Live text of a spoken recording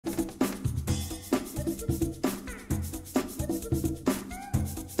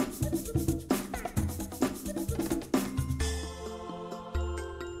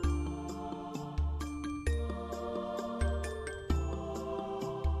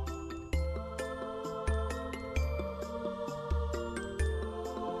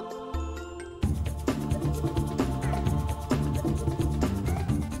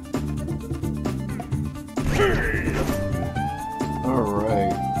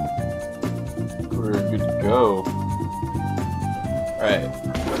go. Alright.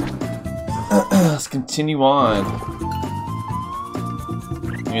 Let's continue on.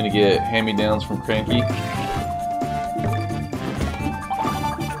 I'm gonna get hand-me-downs from Cranky.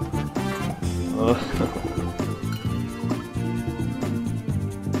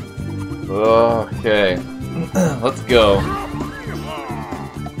 Okay. Let's go.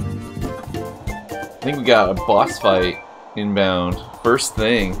 I think we got a boss fight inbound. First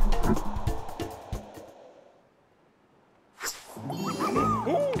thing.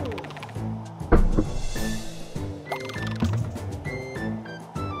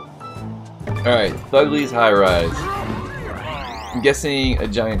 Alright, Thugly's High Rise. I'm guessing a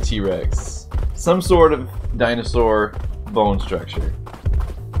giant T-Rex. Some sort of dinosaur bone structure.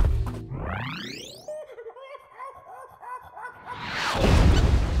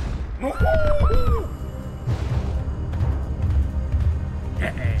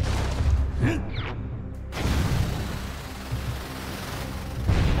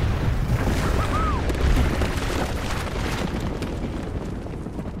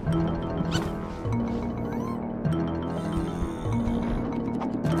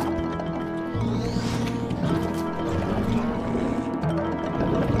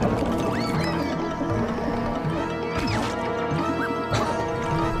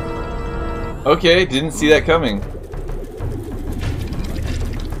 Okay, didn't see that coming.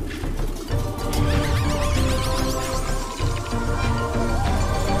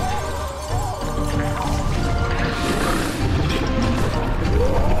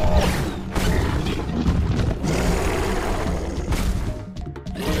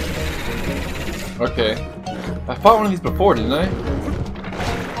 Okay. I fought one of these before, didn't I?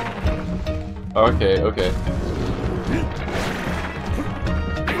 Okay, okay.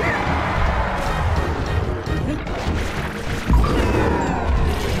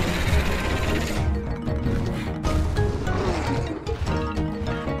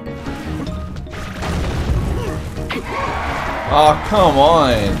 Oh, come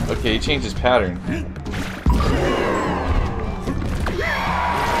on! Okay, he changed his pattern.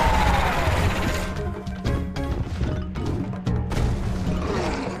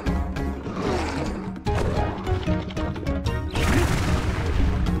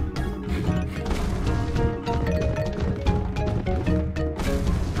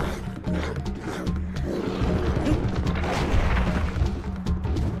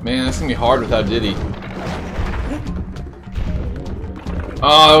 Man, that's gonna be hard without Diddy.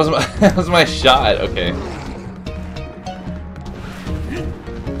 Oh, that was my that was my shot. Okay.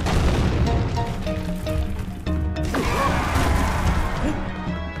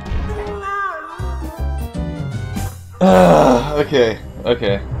 Okay.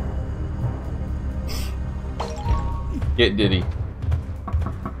 Okay. Get Diddy.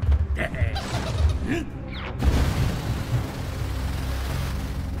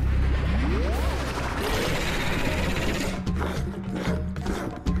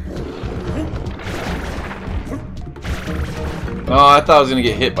 Oh, I thought I was gonna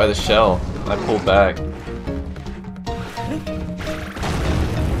get hit by the shell. I pulled back.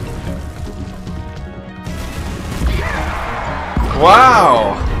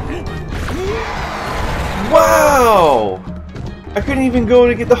 Wow! Wow! I couldn't even go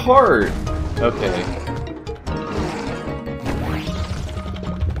to get the heart. Okay.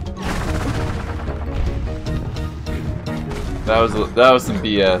 That was some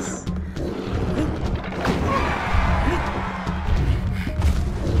BS.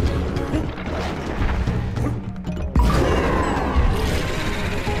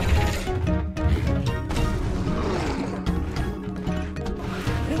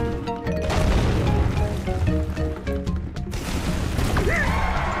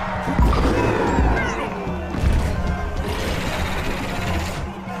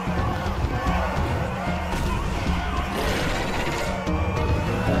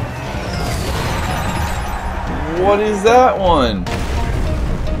 What is that one?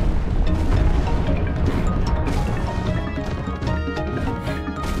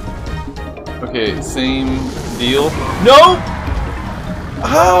 Okay, same deal. No!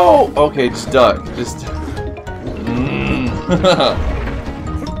 How? Okay, just duck. Just.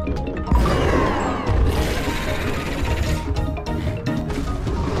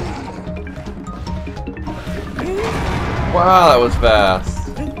 Wow, that was fast.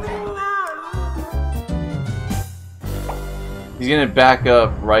 He's gonna back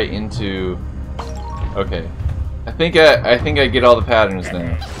up right into. Okay, I think I get all the patterns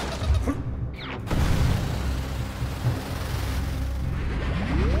now.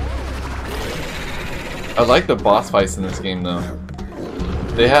 I like the boss fights in this game though.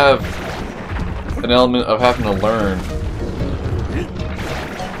 They have an element of having to learn.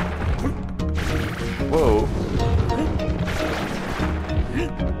 Whoa.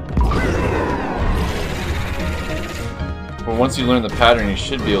 But once you learn the pattern, you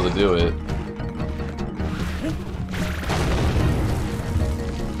should be able to do it.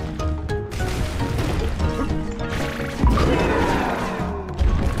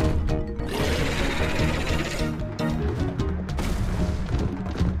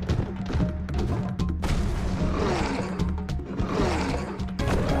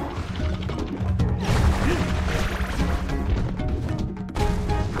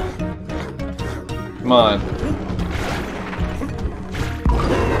 Come on.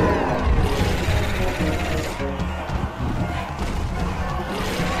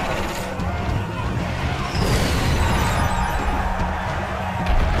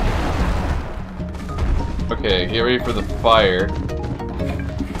 Okay, get ready for the fire.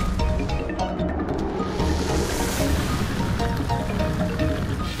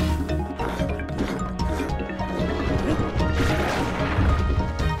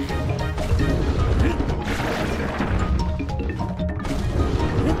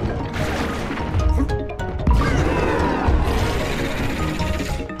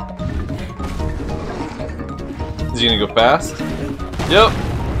 Is he gonna go fast? Yep.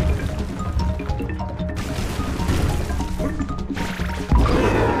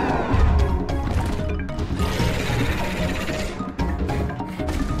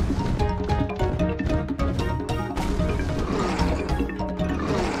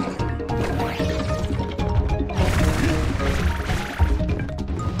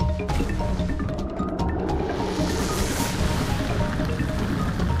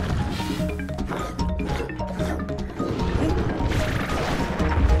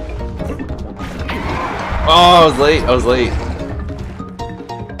 Oh, I was late. I was late.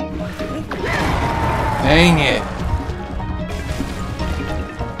 Dang it.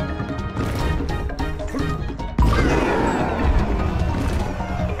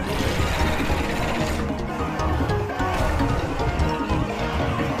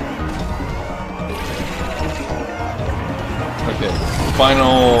 Okay.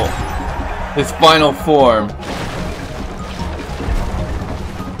 His final form.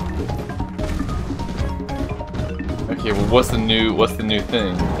 Okay, well, what's the new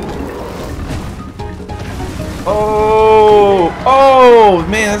thing? Oh,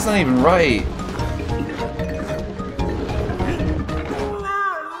 man, that's not even right.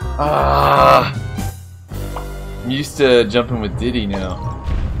 I'm used to jumping with Diddy now.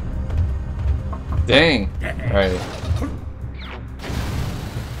 Dang. All right.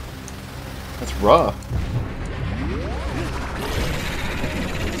 That's rough.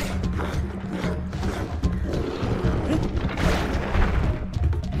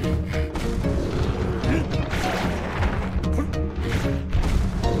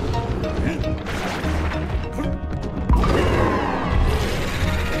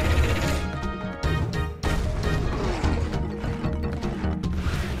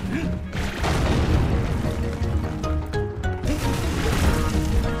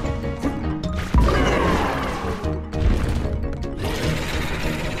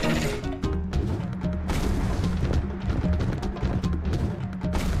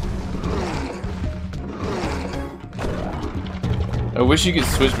 I wish you could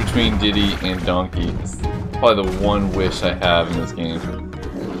switch between Diddy and Donkey. It's probably the one wish I have in this game.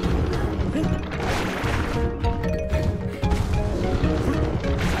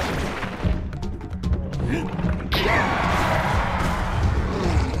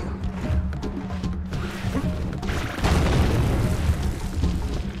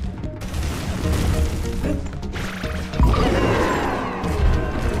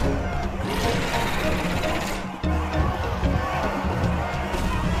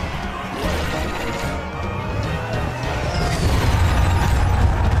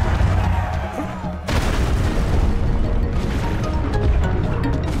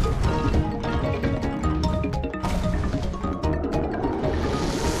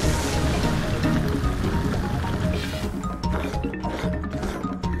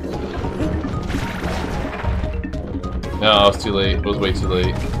 No, I was too late. It was way too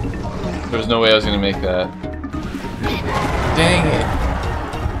late. There was no way I was gonna make that. Dang it.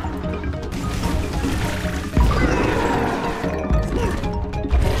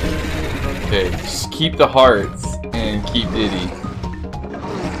 Okay, just keep the hearts and keep Diddy.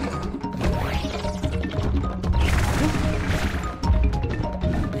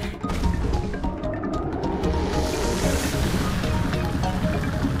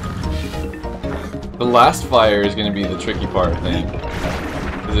 The last fire is going to be the tricky part, I think,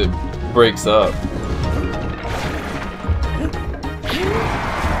 because it breaks up.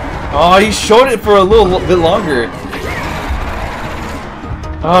 Oh, he showed it for a little bit longer.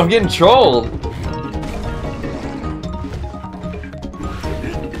 Oh, I'm getting trolled.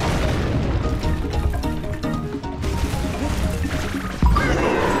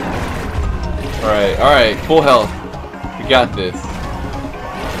 Alright, full health. We got this.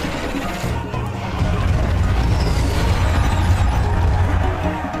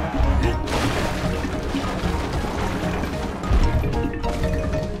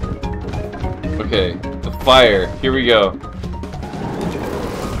 Okay, the fire. Here we go.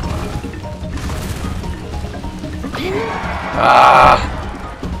 Ah!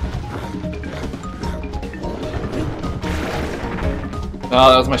 Oh,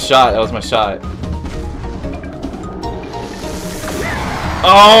 that was my shot. That was my shot.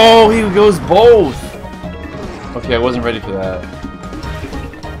 Oh, he goes both. Okay, I wasn't ready for that.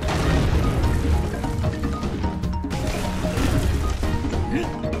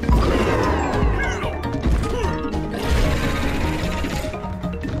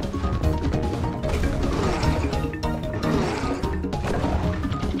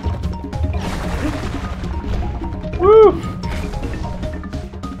 Woo!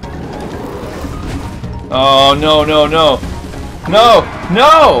 Oh, no, no, no. No!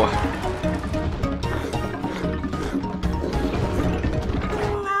 No!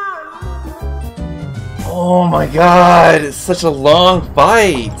 Oh my god, it's such a long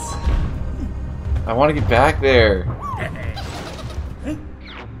fight! I want to get back there.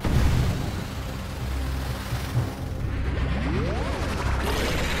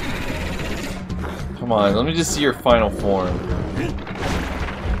 Come on, let me just see your final form.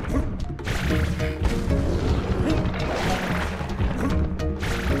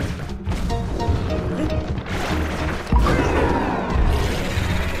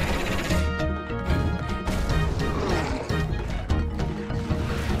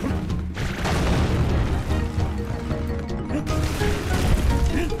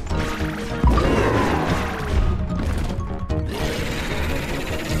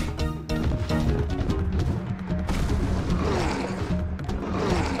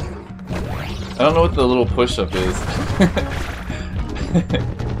 I don't know what the little push-up is.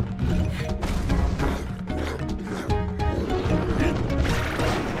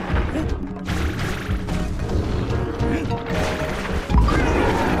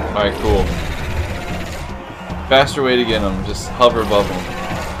 Alright, cool. Faster way to get them, just hover above them.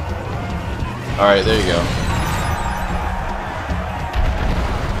 Alright, there you go.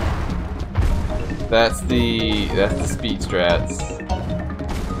 That's the speed strats.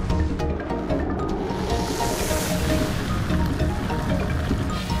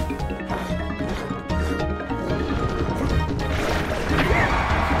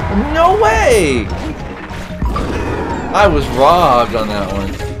 No way! I was robbed on that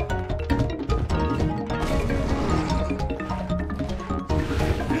one.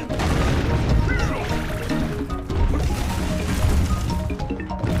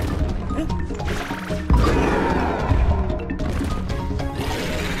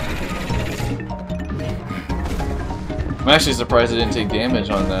 I'm actually surprised I didn't take damage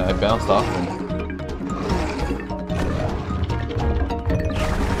on that. I bounced off him.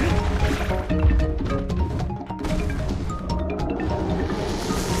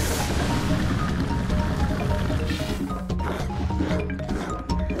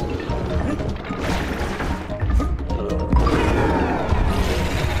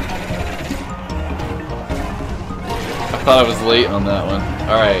 I thought I was late on that one.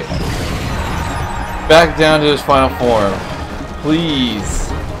 Alright. Back down to his final form. Please.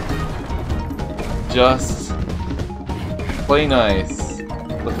 Just play nice.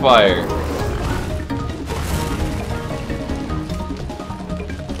 The fire.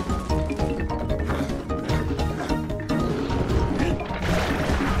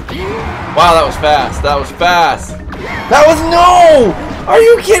 Wow, that was fast. That was fast. That was no! Are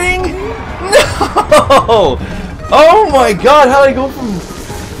you kidding? No! Oh my god, how did I go from...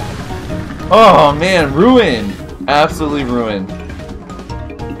 Oh man, ruined. Absolutely ruined.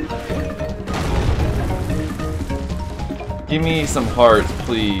 Give me some hearts,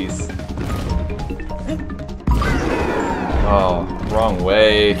 please. Oh, wrong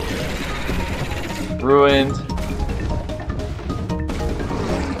way. Ruined.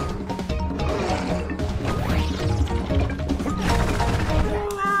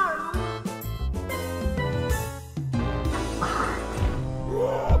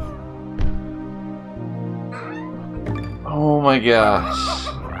 Oh my gosh.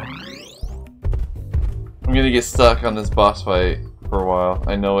 I'm gonna get stuck on this boss fight for a while.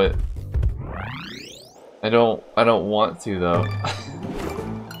 I know it. I don't want to though.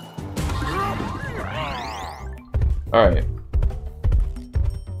 Alright.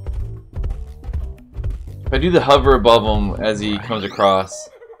 If I do the hover above him as he comes across,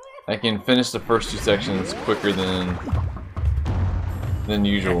 I can finish the first 2 sections quicker than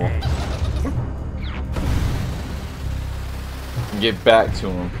usual. And get back to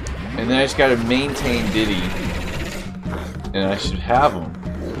him. And then I just gotta maintain Diddy. And I should have him.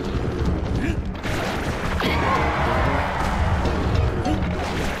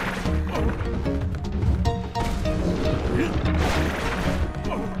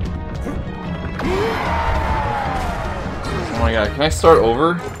 Oh my god, can I start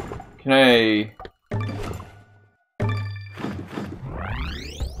over? Can I...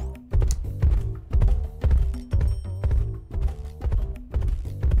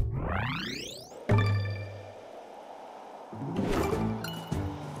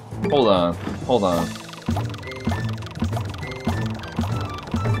 Hold on, hold on.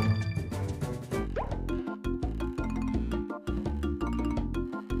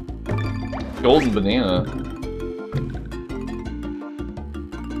 Golden banana.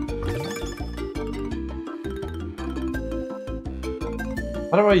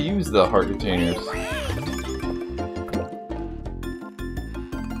 How do I use the heart containers?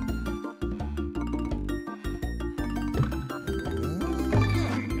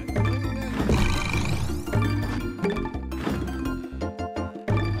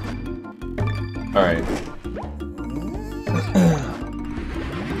 Alright.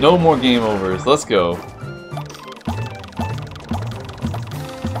 No more game overs. Let's go.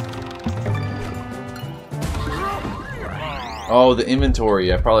 Oh, the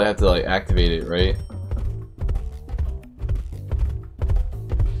inventory. I probably have to like activate it, right?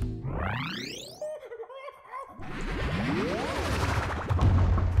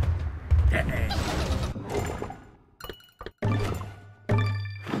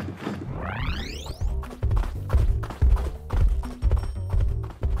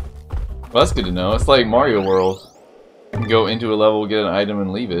 Well, that's good to know. It's like Mario World. You can go into a level, get an item,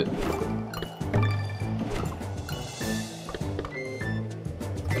 and leave it.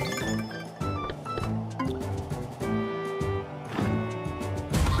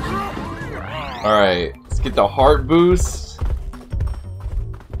 Alright, let's get the heart boost.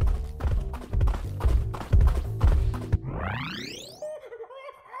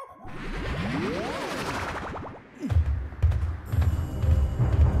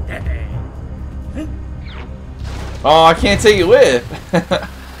 Oh, I can't take it with!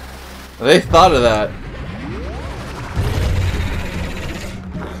 They thought of that.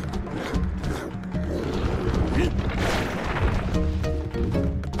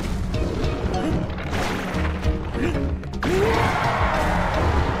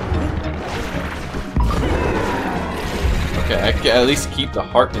 Okay, I can at least keep the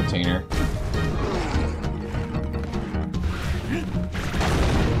heart container.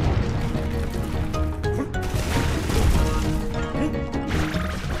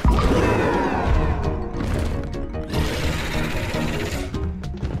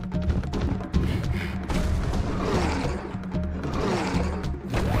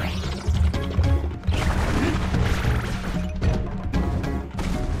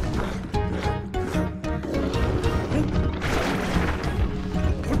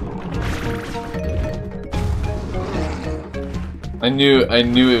 I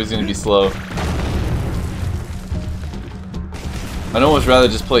knew it was gonna be slow. I'd almost rather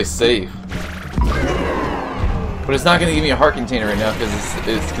just play safe. But it's not gonna give me a heart container right now because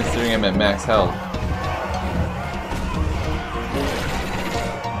it's considering I'm at max health.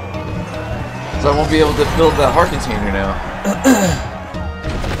 So I won't be able to build that heart container now.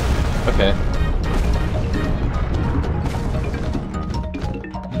 Okay.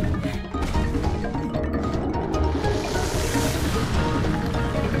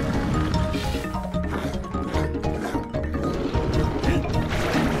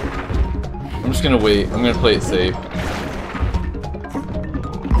 I'm just gonna wait. I'm gonna play it safe.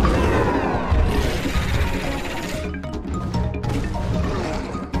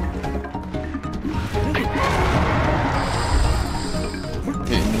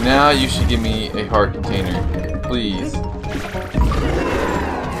 Okay, now you should give me a heart container, please.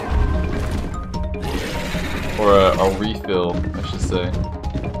 Or a refill, I should say.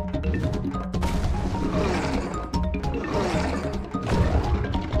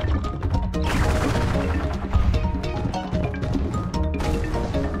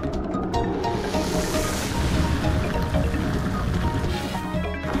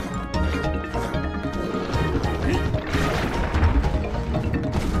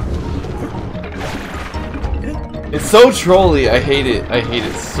 It's so trolly. I hate it. I hate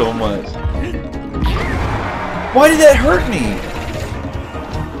it so much. Why did that hurt me?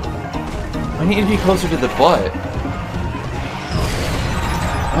 I need to be closer to the butt.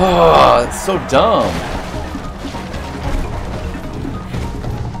 Oh, it's so dumb.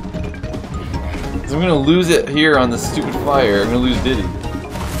 So I'm gonna lose it here on this stupid fire. I'm gonna lose Diddy.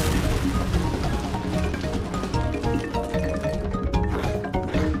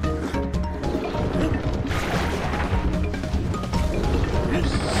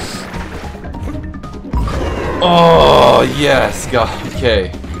 Oh yes, God.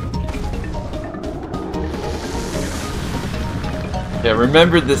 Okay. Yeah,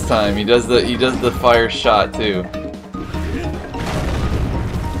 remember this time. He does the fire shot too.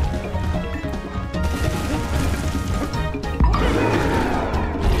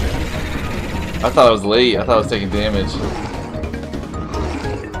 I thought I was late. I thought I was taking damage.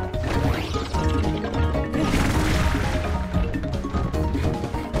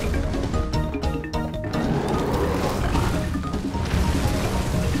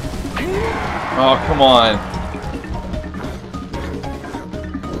 Oh, come on.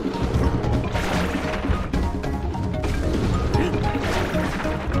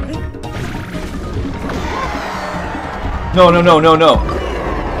 No, no, no, no, no.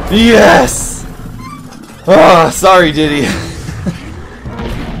 Yes! Ah, oh, sorry, Diddy.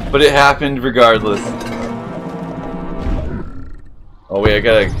 But it happened regardless. Oh wait, I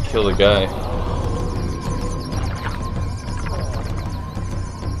gotta kill the guy.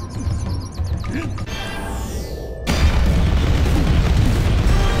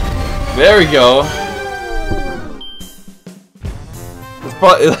 There we go. It's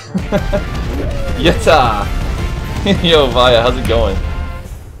probably Yatta! Yo, Vaya, how's it going?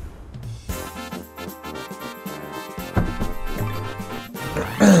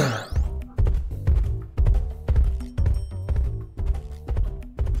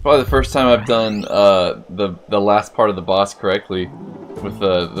 It's probably the first time I've done the last part of the boss correctly with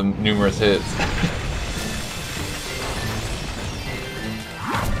the numerous hits.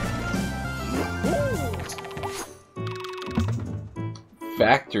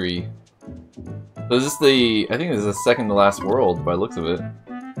 Factory. So is this the... I think this is the second to last world by the looks of it.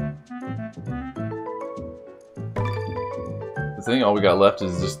 I think all we got left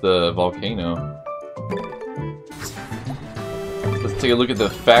is just the volcano. Let's take a look at the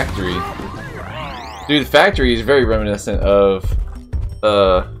factory. Dude, the factory is very reminiscent of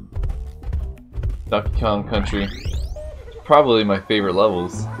Donkey Kong Country. Probably my favorite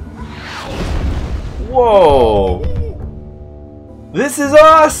levels. Whoa! This is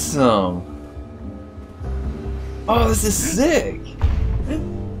awesome! Oh, this is sick!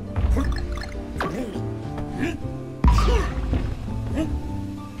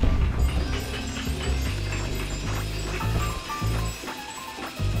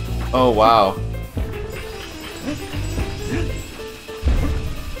 Oh, wow.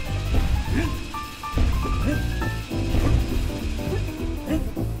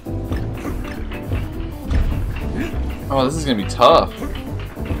 Oh, this is gonna be tough.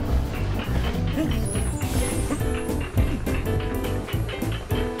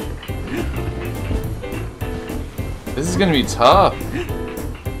 This is gonna be tough.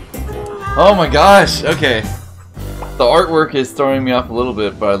 Oh my gosh, okay. The artwork is throwing me off a little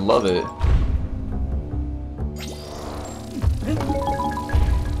bit, but I love it.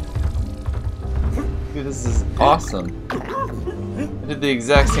 Dude, this is awesome. I did the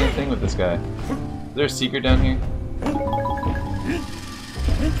exact same thing with this guy. Is there a secret down here?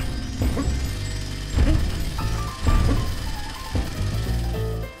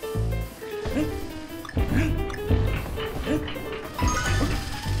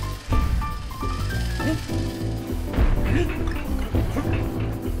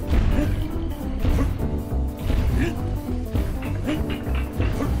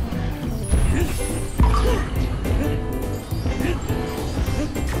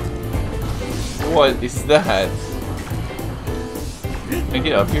 What is that? Can I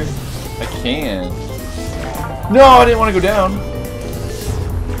get up here? I can. No, I didn't want to go down.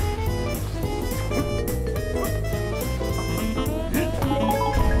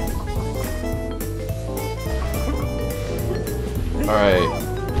 Alright.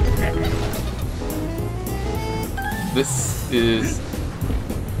 This is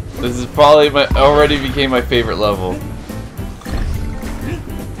probably already became my favorite level.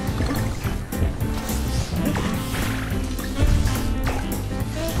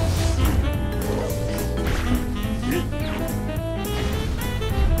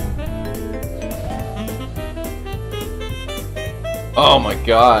 Oh my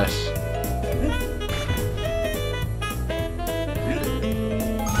gosh.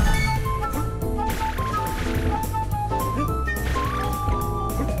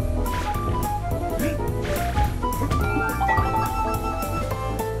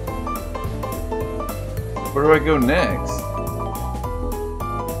 Where do I go next?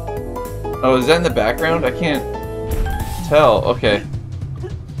 Oh, is that in the background? I can't tell. Okay.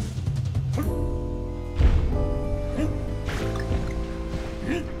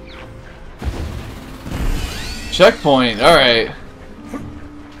 Checkpoint. All right.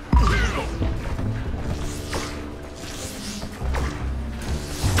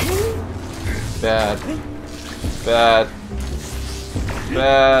 Bad. Bad.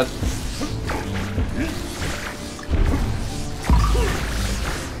 Bad.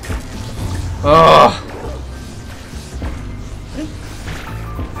 Ugh.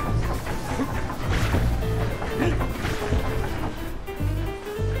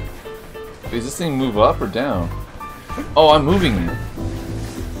 Does this thing move up or down? Oh, I'm moving it.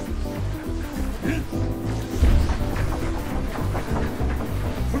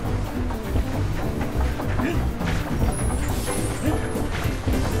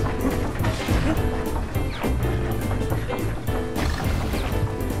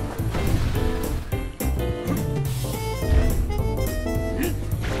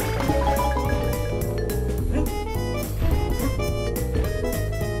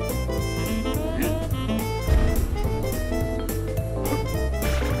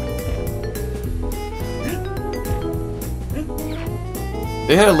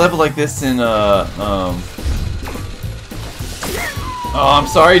 They had a level like this in, oh, I'm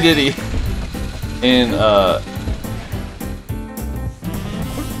sorry, Diddy. In,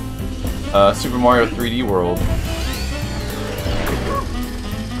 Super Mario 3D World.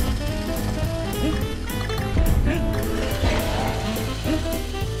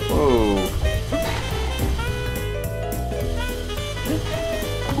 Whoa.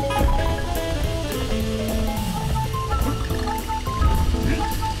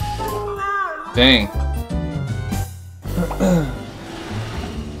 Dang.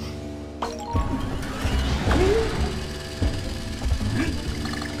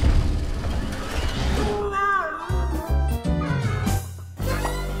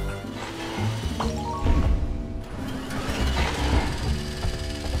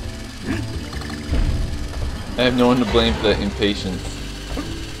 I have no one to blame for that impatience.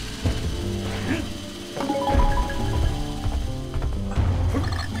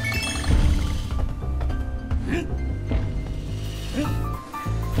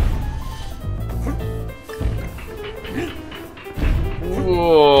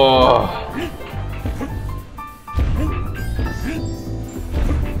 Whoa.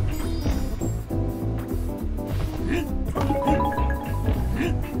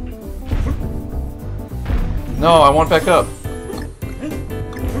 No, I want back up.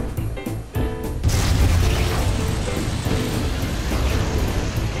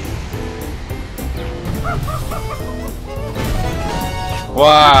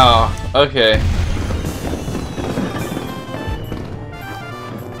 Wow. Okay.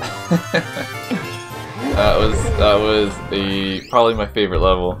 that was probably my favorite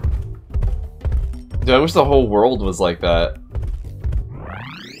level. Dude, I wish the whole world was like that.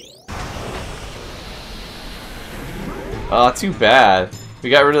 Aw, too bad. We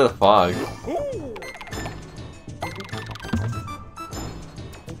got rid of the fog.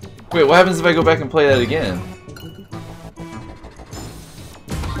 Wait, what happens if I go back and play that again?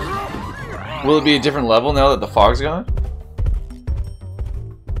 Will it be a different level now that the fog's gone?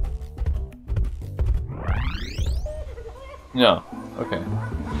 No. Okay.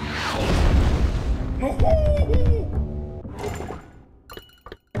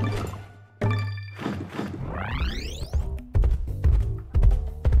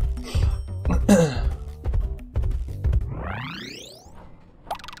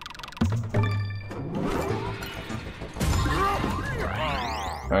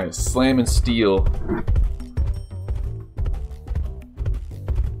 Alright, slam and steal.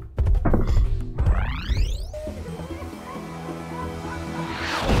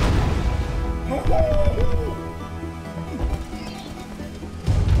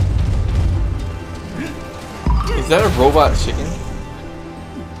 Is that a robot chicken?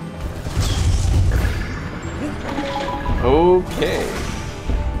 Okay.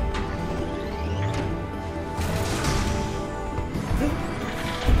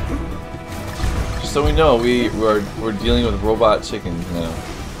 Just so we know, we're dealing with robot chickens now.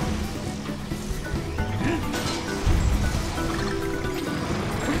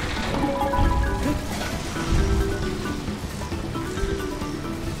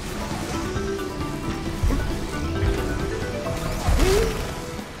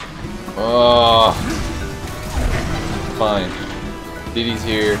 Oh, fine. Diddy's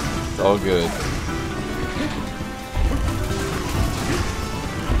here. It's all good.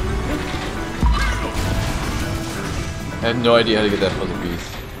 I had no idea how to get that puzzle piece.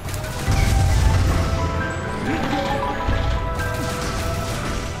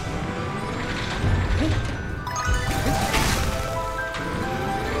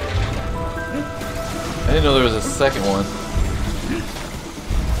 I didn't know there was a second one.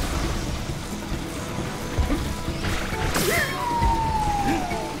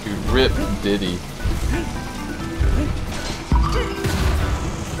 Dude, rip Diddy.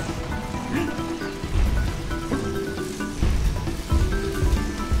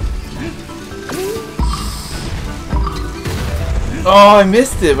 Oh, I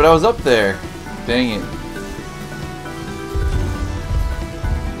missed it, but I was up there. Dang it.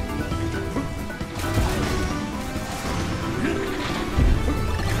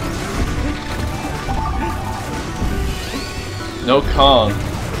 No Kong.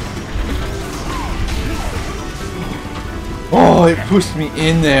 Oh, it pushed me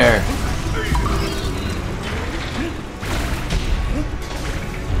in there.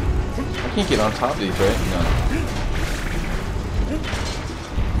 I can't get on top of these, right? No.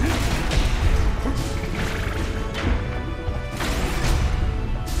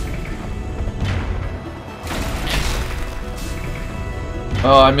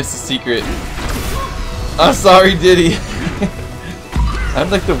 Oh, I missed a secret. I'm sorry, Diddy.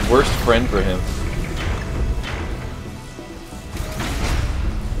 I'm like the worst friend for him.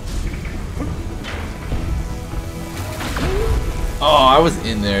 Oh, I was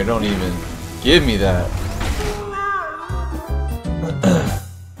in there. Don't even give me that.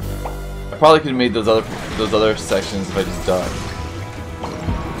 I probably could have made those other sections if I just died.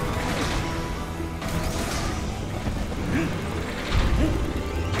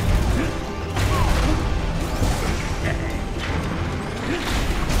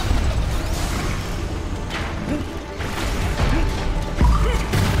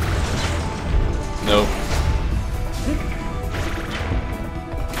 Nope.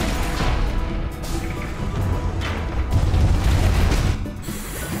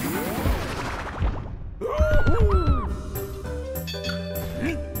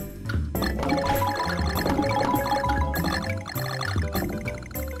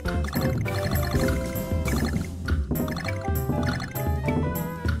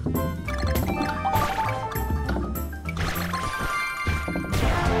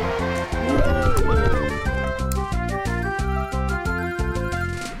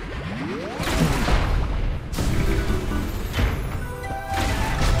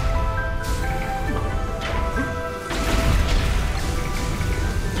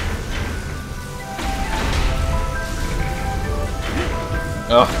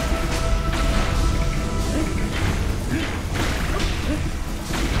 Oh.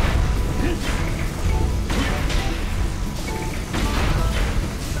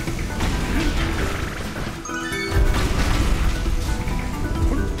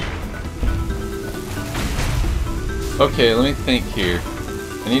 Okay, let me think here.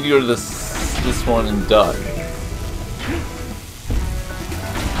 I need to go to this one and duck.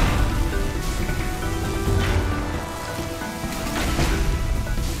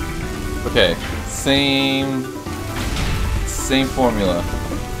 Okay, same formula.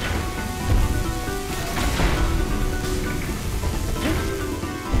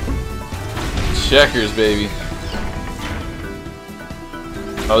 Checkers, baby.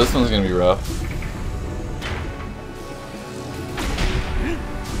 Oh, this one's gonna be rough.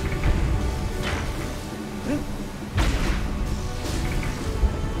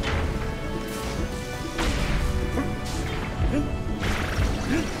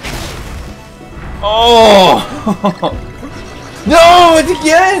 Oh! No, it's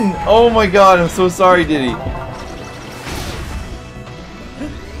again! Oh my god, I'm so sorry, Diddy.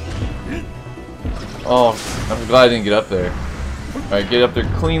 Oh, I'm glad I didn't get up there. Alright, get up there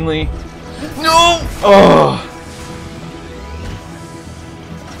cleanly. No! Oh!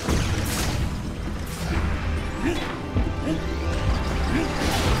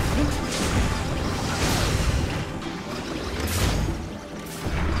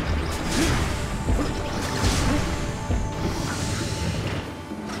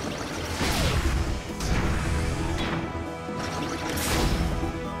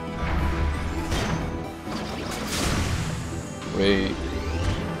 Wait.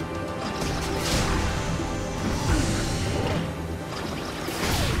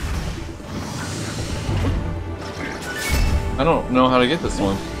 I don't know how to get this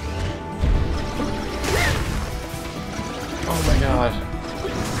one. Oh my god.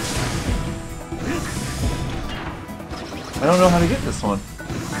 I don't know how to get this one.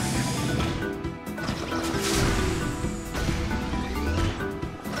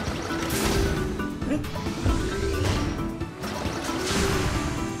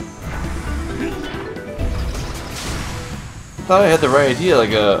 thought I had the right idea,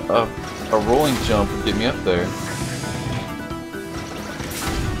 like a rolling jump would get me up there.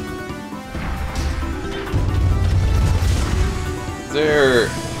 Is there...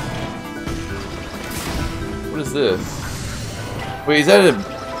 What is this? Wait, is that a...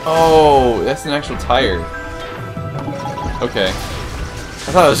 Oh, that's an actual tire. Okay.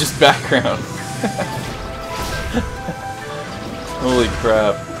 I thought it was just background. Holy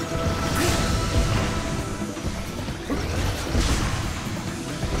crap.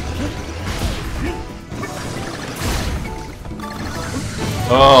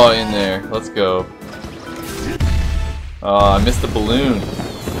 Oh, in there. Let's go. Oh, I missed the balloon.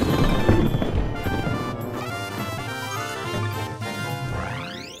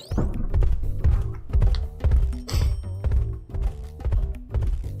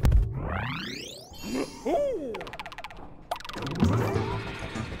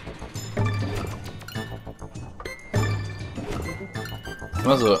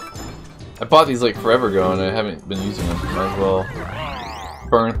 Might as well. I bought these like forever ago and I haven't been using them. Might as well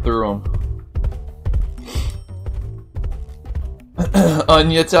burn through them.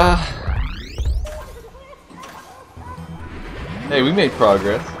 Anyata. Hey, we made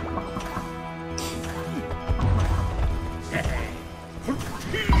progress.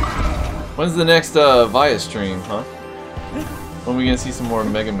 When's the next Via stream, huh? When are we gonna see some more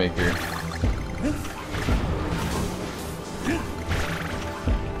Mega Maker?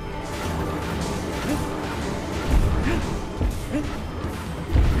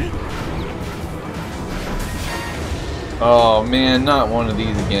 Oh man, not one of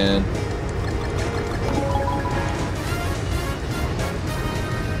these again.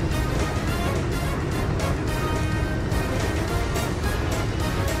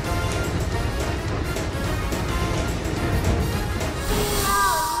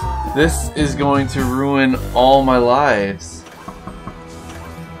 This is going to ruin all my lives.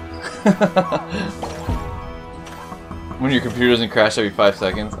 When your computer doesn't crash every 5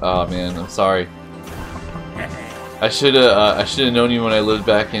 seconds? Oh man, I'm sorry. I should have known you when I lived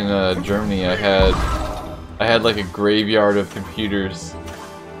back in Germany. I had like a graveyard of computers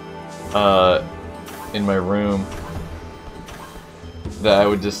in my room that I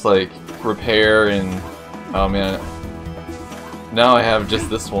would just like repair, and oh man, now I have just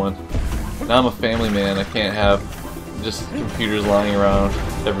this one. Now I'm a family man. I can't have just computers lying around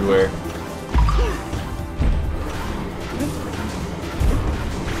everywhere.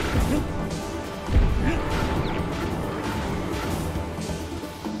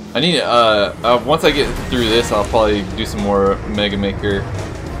 I need once I get through this, I'll probably do some more Mega Maker,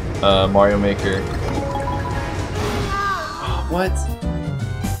 Mario Maker. What?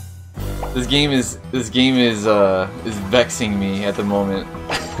 This game is vexing me at the moment.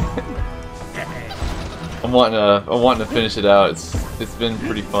 I'm wanting to finish it out. It's been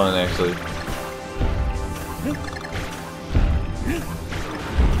pretty fun actually.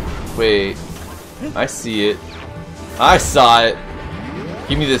 Wait, I see it. I saw it.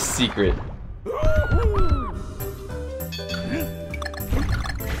 Give me this secret.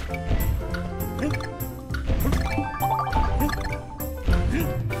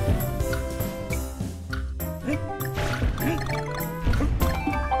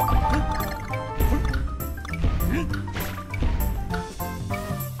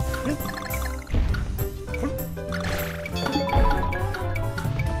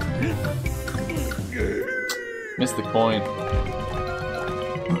 Missed the coin.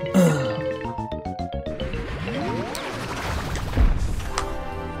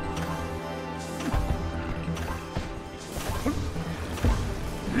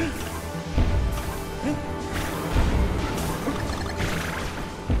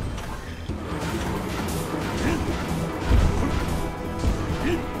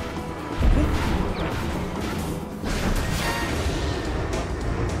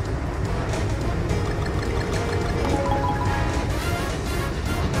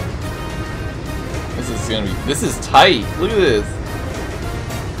 This is tight. Look at this.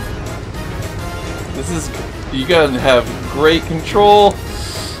 This is, you gotta have great control,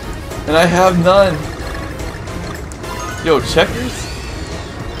 and I have none. Yo, checkers.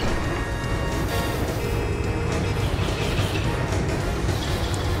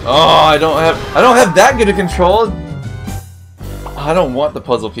 Oh, I don't have that good a control. I don't want the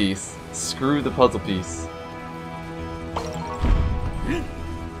puzzle piece. Screw the puzzle piece.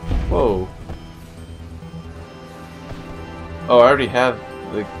 Whoa. Oh, I already have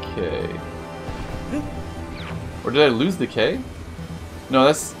the K. Or did I lose the K? No,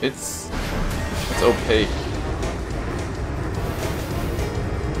 it's opaque.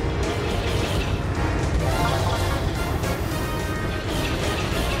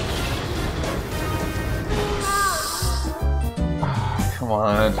 come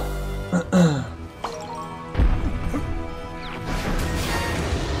on.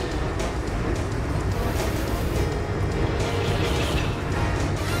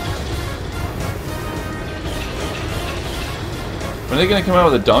 When are they gonna come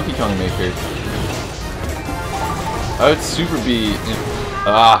out with a Donkey Kong Maker? I would super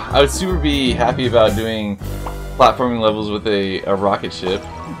be happy about doing platforming levels with a rocket ship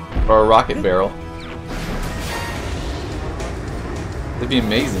or a rocket barrel. That'd be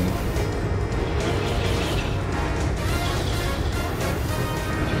amazing.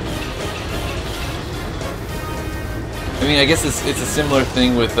 I mean, I guess it's a similar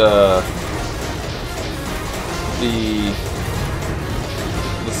thing with the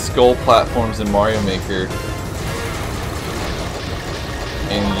skull platforms in Mario Maker,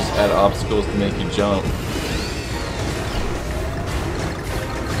 and you just add obstacles to make you jump.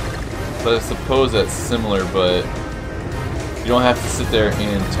 But I suppose that's similar, but you don't have to sit there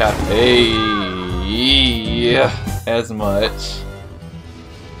and tap as much.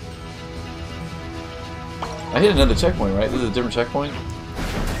 I hit another checkpoint, right? This is a different checkpoint?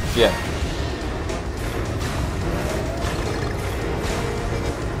 Yeah.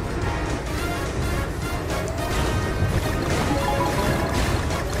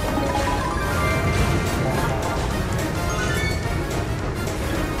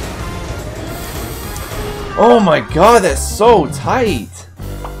 Oh my god, that's so tight!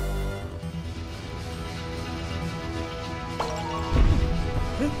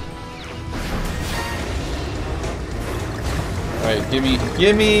 Alright,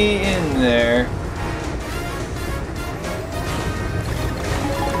 give me in there.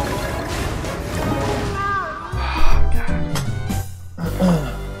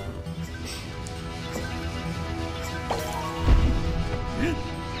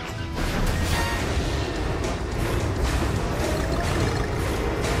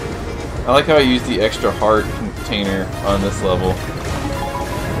 I like how I used the extra heart container on this level.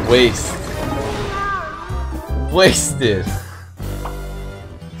 Wasted.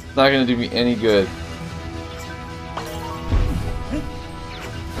 It's not gonna do me any good.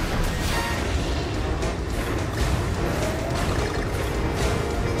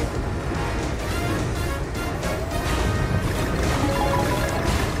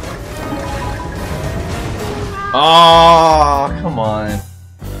 Oh, come on.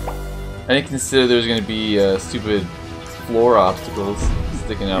 I didn't consider there was going to be stupid floor obstacles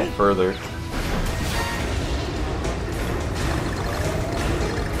sticking out further.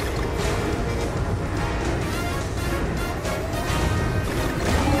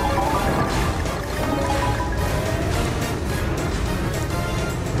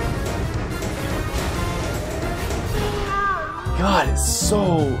 God, it's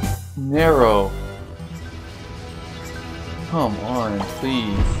so narrow. Come on,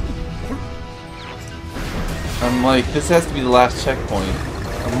 please. I'm like, this has to be the last checkpoint.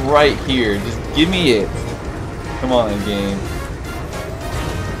 I'm right here. Just give me it. Come on, game.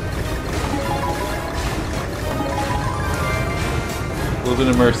 A little bit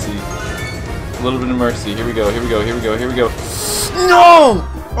of mercy. A little bit of mercy. Here we go, here we go, here we go, here we go. No!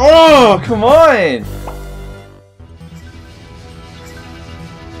 Oh, come on!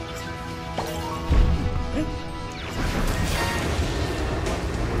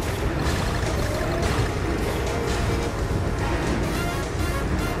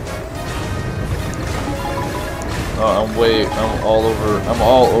 Oh, I'm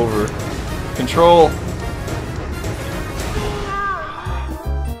all over. Control!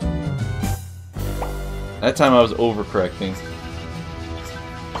 That time I was overcorrecting.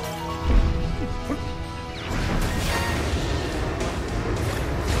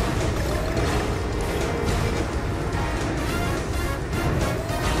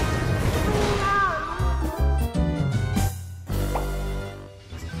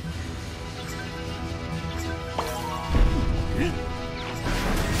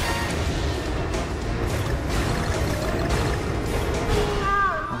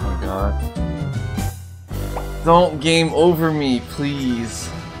 Don't game over me, please.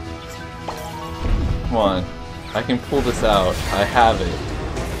 Come on. I can pull this out. I have it.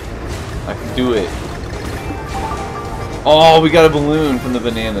 I can do it. Oh, we got a balloon from the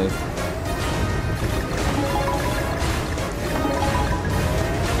bananas.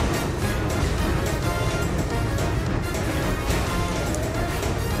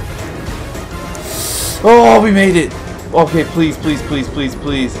 Oh, we made it. Okay, please, please, please, please,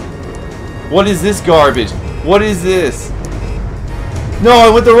 please. What is this garbage? What is this? No, I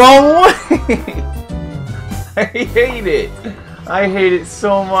went the wrong way! I hate it! I hate it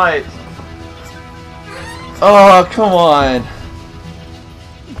so much! Oh, come on!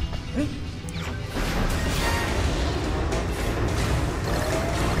 I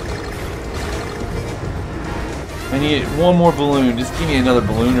need one more balloon. Just give me another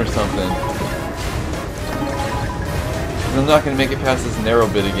balloon or something. I'm not going to make it past this narrow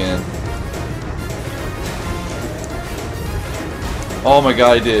bit again. Oh my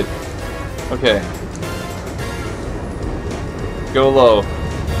god, I did. Okay. Go low.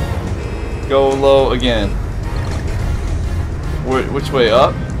 Go low again. Which way?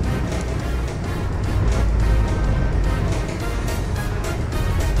 Up?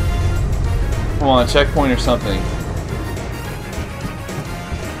 Come on, checkpoint or something.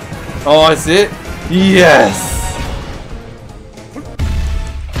 Oh, that's it? Yes!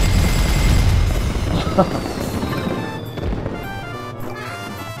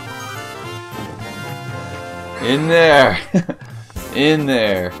 In there! In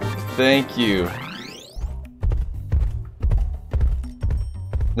there. Thank you.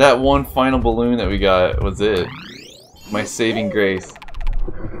 That one final balloon that we got was it. My saving grace.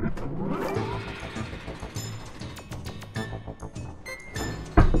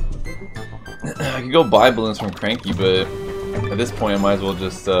 I could go buy balloons from Cranky, but at this point I might as well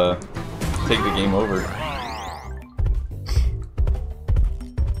just take the game over.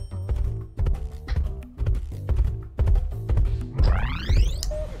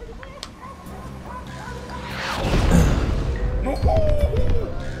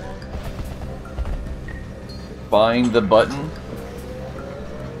 Find the button.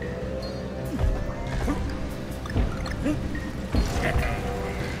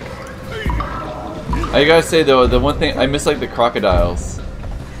 I gotta say though, the one thing I miss, like the crocodiles.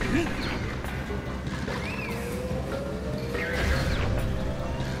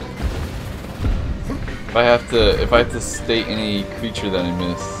 If I have to state any creature that I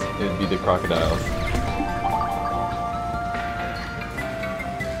miss, it would be the crocodiles.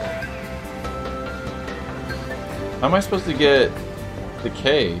 How am I supposed to get the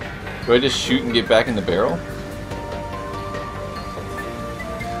K? Do I just shoot and get back in the barrel?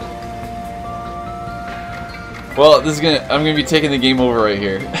 Well, this is I'm gonna be taking the game over right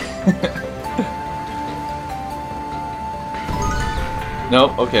here.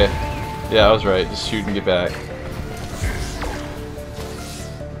 Nope, okay. Yeah, I was right. Just shoot and get back.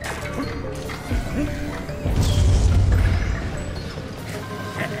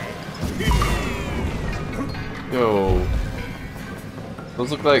 Yo.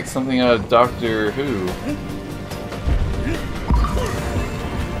 Those look like something out of Doctor Who.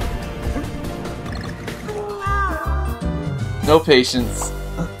 No patience.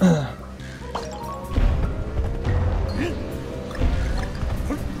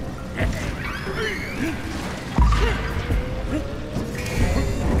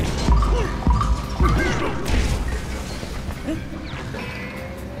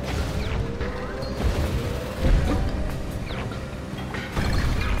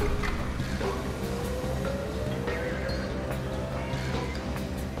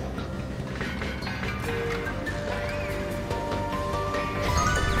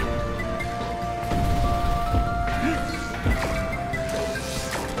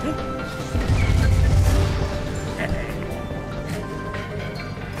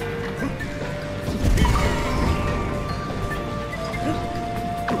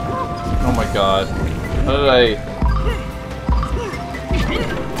 Oh my god. How did I...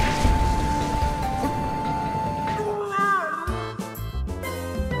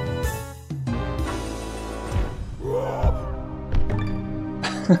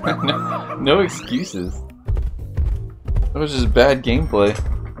 no excuses. That was just bad gameplay.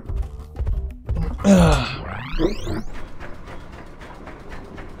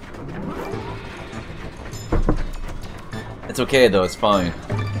 It's okay though, it's fine.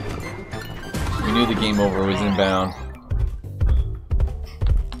 We knew the game over was inbound.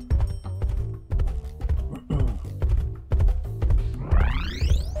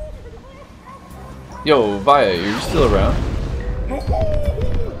 Yo, Vaya, you're still around?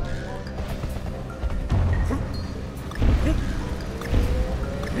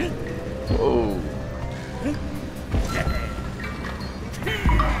 Whoa.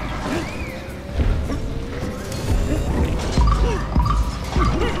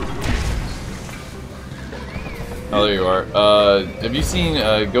 Oh, there you are. Have you seen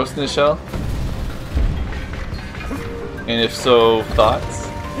Ghost in the Shell? And if so, thoughts?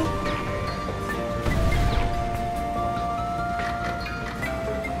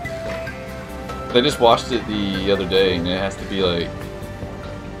 I just watched it the other day, and it has to be like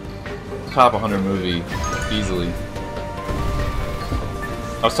top 100 movie easily.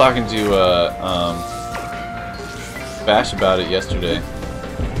 I was talking to Bash about it yesterday.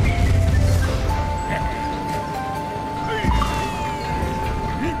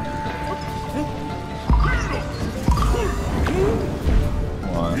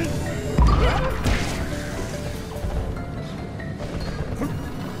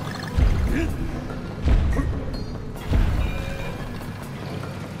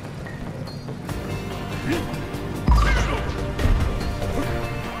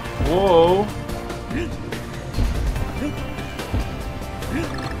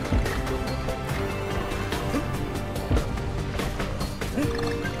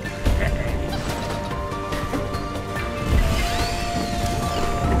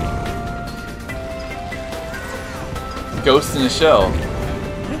 Ghost in a shell.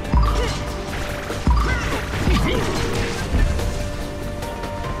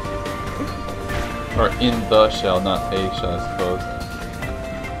 Or in the shell, not a shell, I suppose.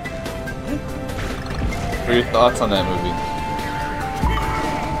 What are your thoughts on that movie?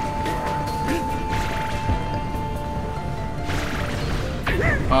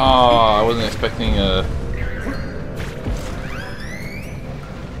 Oh, I wasn't expecting a...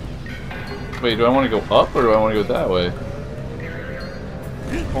 Wait, do I want to go up or do I want to go that way?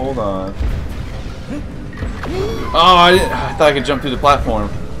 Hold on. Oh, I thought I could jump through the platform.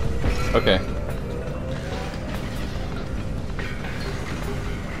 Okay.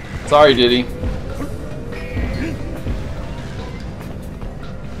 Sorry, Diddy.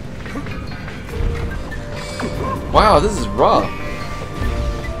 Wow, this is rough.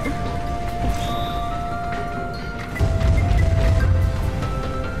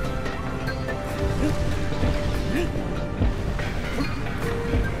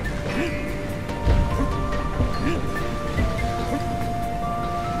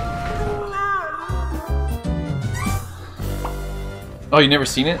 Oh, you never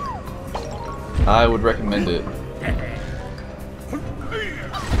seen it? I would recommend it.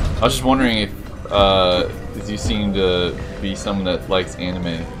 I was just wondering if you seem to be someone that likes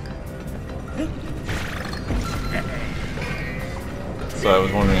anime. So I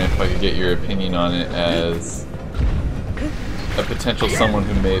was wondering if I could get your opinion on it as a potential someone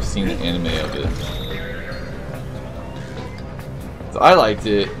who may have seen the anime of it. So I liked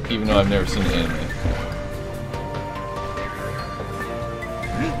it, even though I've never seen the anime.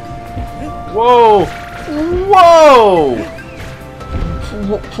 Whoa! Whoa!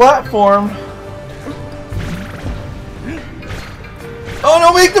 Platform! Oh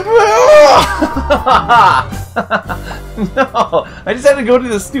no, make the... No! I just had to go to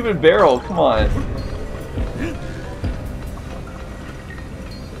the stupid barrel, come on.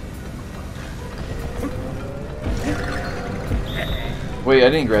 Wait, I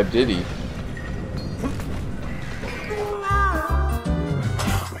didn't grab Diddy.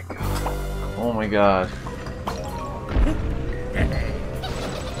 Oh my god.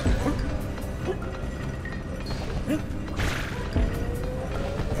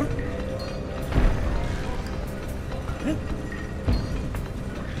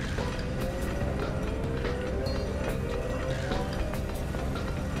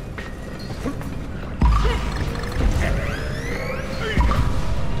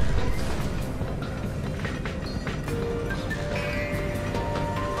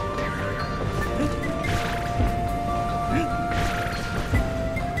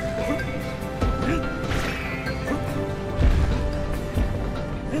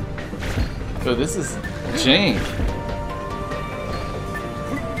 So this is jank.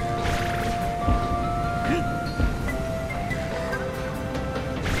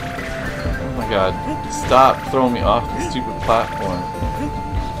 Oh my god. Stop throwing me off the stupid platform.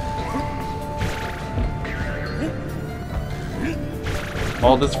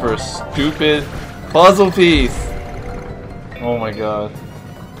 All this for a stupid puzzle piece. Oh my god.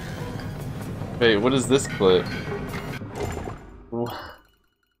 Wait, what is this clip?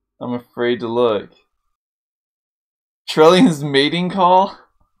 I'm afraid to look. Trellion's mating call?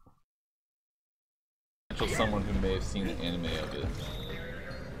 Someone who may have seen the anime of it.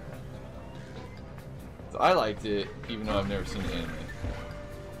 So I liked it, even though I've never seen the anime.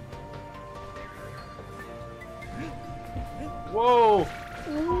 Whoa!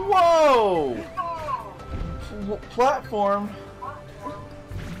 Whoa! Platform!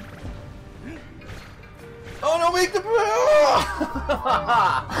 Oh no, make the...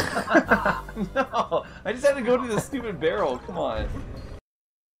 No! I just had to go to the stupid barrel, come on.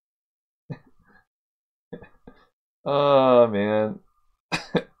 Oh man.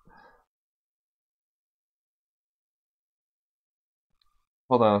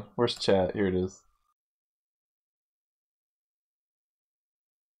 Hold on, where's chat? Here it is.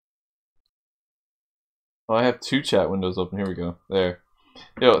 Oh, I have two chat windows open. Here we go. There.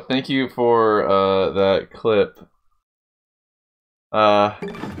 Yo, thank you for that clip.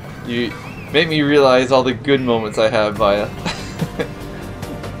 You made me realize all the good moments I have via.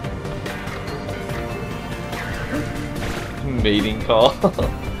 Mating call.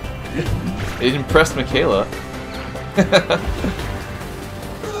 It impressed Michaela.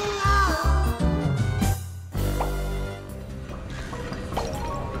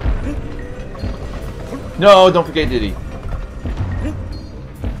 No, don't forget Diddy.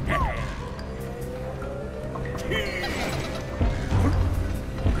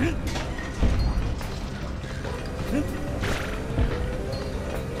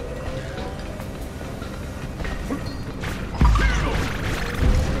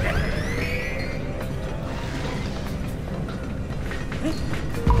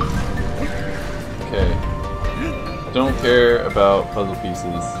 don't care about puzzle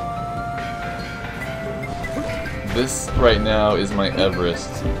pieces. This right now is my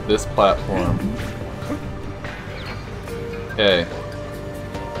Everest. This platform. Okay.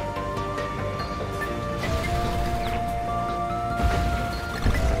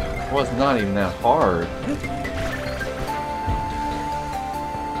 Well, it's not even that hard.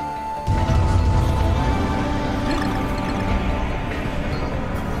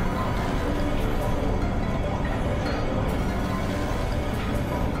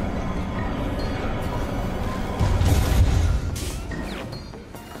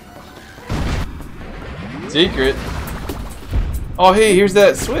 Secret? Oh hey, here's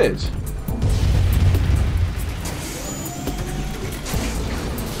that switch.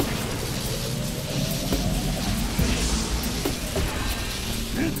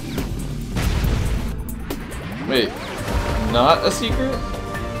 Wait, not a secret?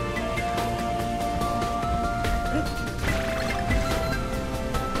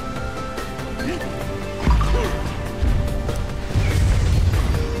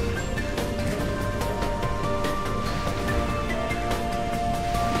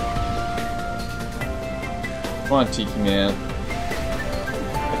 Come on, Tiki Man.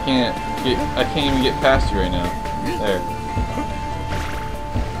 I can't even get past you right now. There.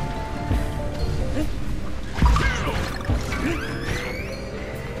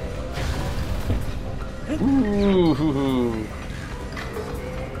 Ooh.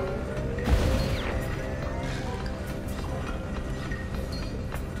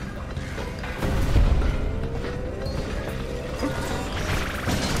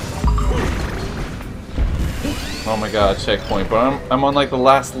 Oh my god, checkpoint, but I'm on like the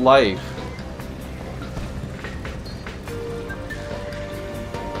last life.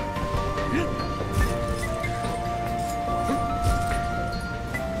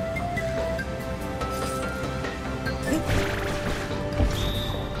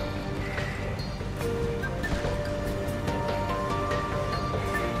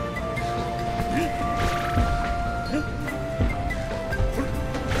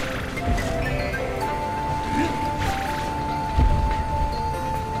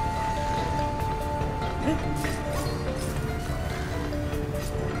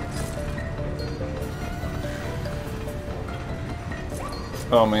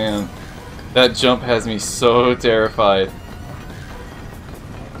 Oh man, that jump has me so terrified.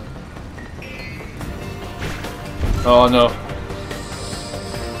 Oh no.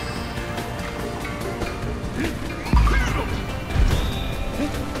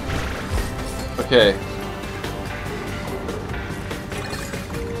 Okay.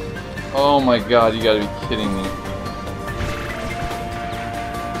 Oh my god, you gotta be kidding me.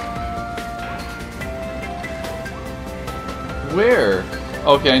 Where?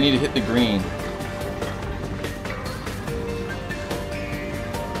 Okay, I need to hit the green.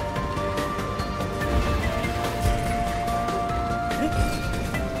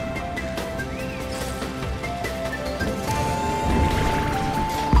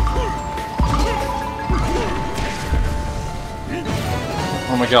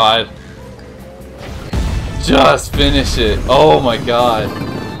 Oh my god. Just finish it. Oh my god.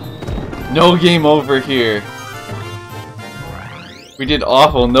 No game over here. We did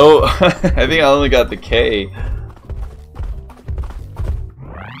awful. No, I think I only got the K.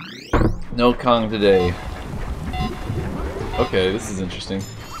 No Kong today. Okay, this is interesting.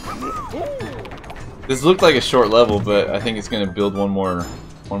 This looked like a short level, but I think it's gonna build one more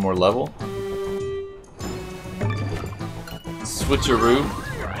level. Switcheroo.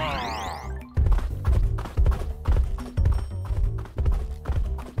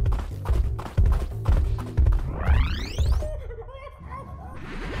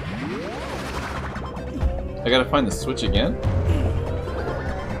 I gotta find the switch again?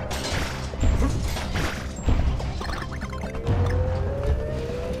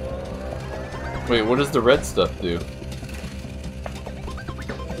 Wait, what does the red stuff do?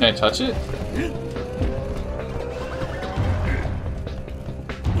 Can I touch it?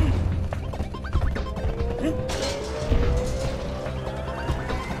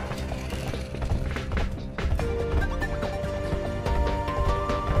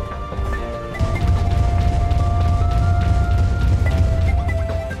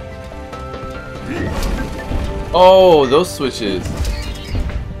 Oh, those switches.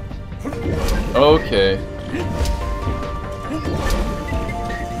 Okay.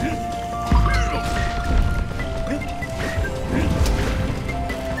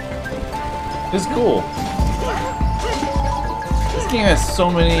 This is cool. This game has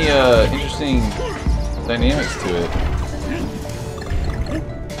so many interesting dynamics to it.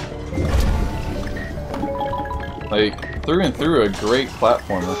 Like, through and through, a great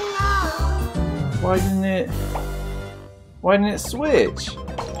platformer. Why didn't it switch?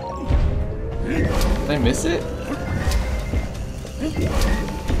 Did I miss it?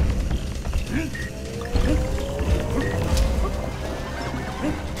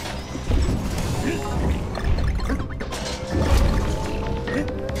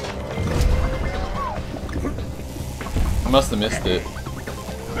 I must have missed it.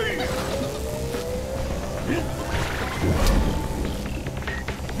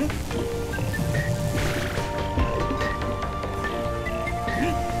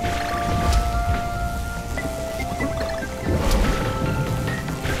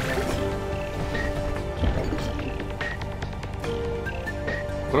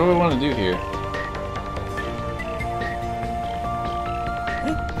 What do I want to do here?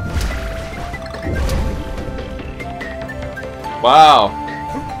 Wow!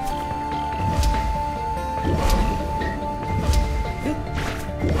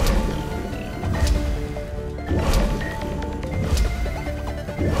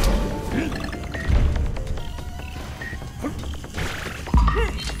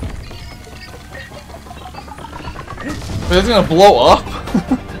 But it's gonna blow up?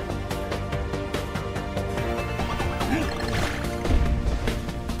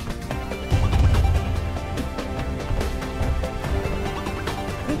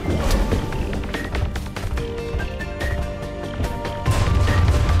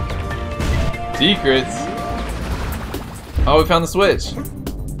 Secrets? Oh, we found the switch.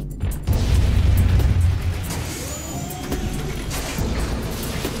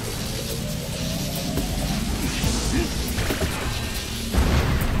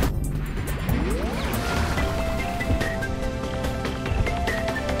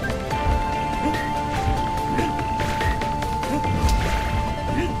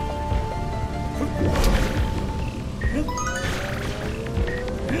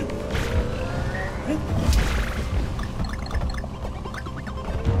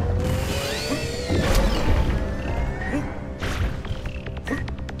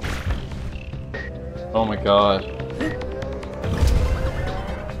 Oh my god.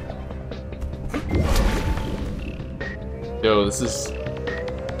 Yo, this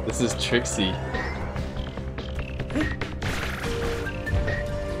is Trixie.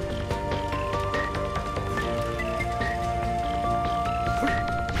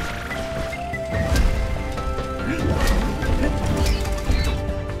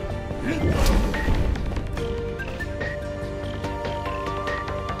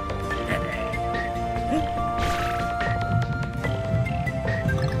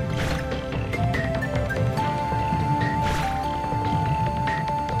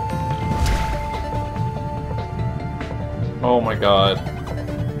 Oh my god.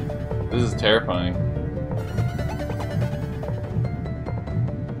 This is terrifying.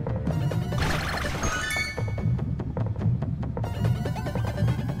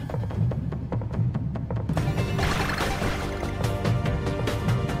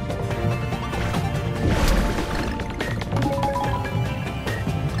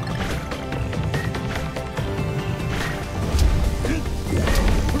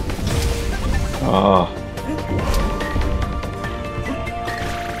 Oh.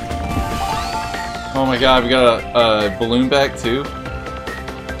 Oh my god, we got a balloon back too?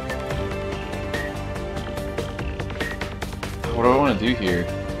 What do I want to do here?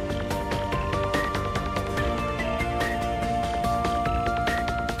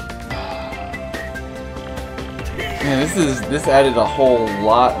 Man, this added a whole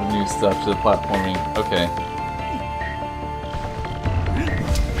lot of new stuff to the platforming. Okay.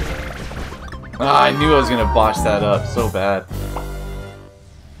 Ah, I knew I was gonna botch that up so bad.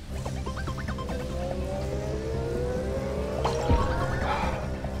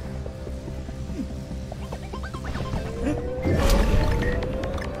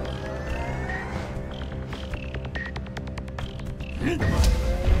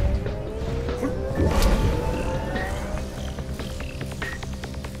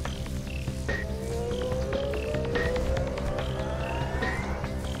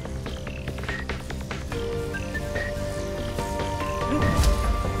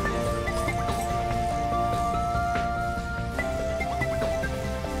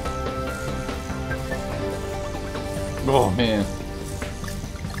 Oh man.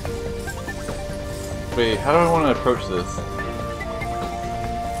 Wait, how do I want to approach this?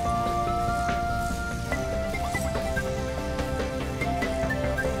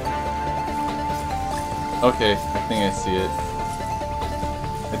 Okay, I think I see it.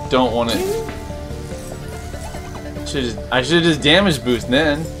 I don't want it. I should have just damage boost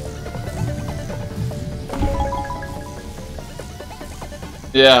then.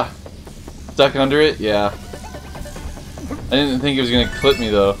 Yeah. Stuck under it? Yeah. I didn't think it was gonna clip me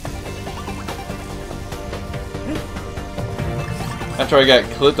though. After I got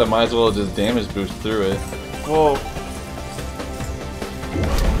clipped, I might as well just damage boost through it. Whoa.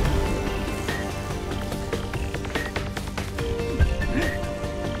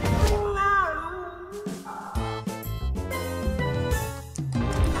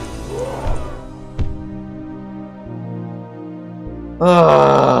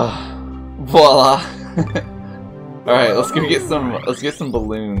 Voila. Alright, let's get some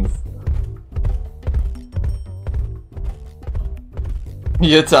balloons.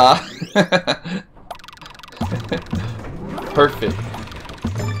 Yatta. Perfect.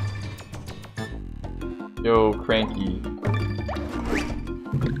 Yo, Cranky.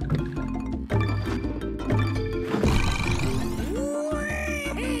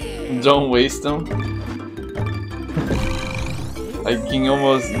 Don't waste them. I can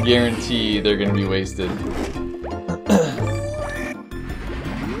almost guarantee they're gonna be wasted.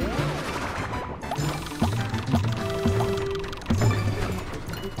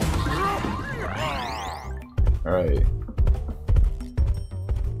 Alright.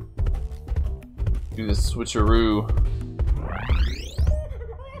 Do the switcheroo.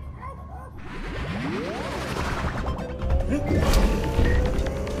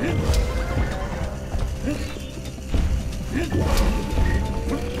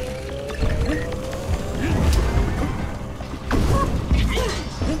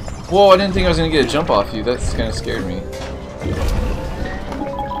 Whoa, I didn't think I was gonna get a jump off you. That's kinda scared me.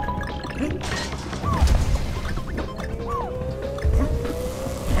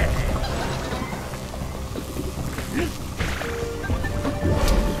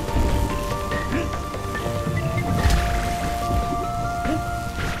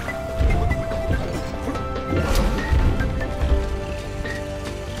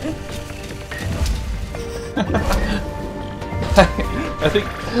 I think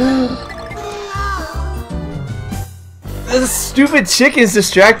this stupid chicken's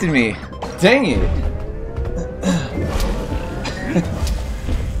distracted me. Dang it!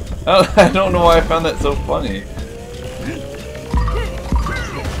 I don't know why I found that so funny.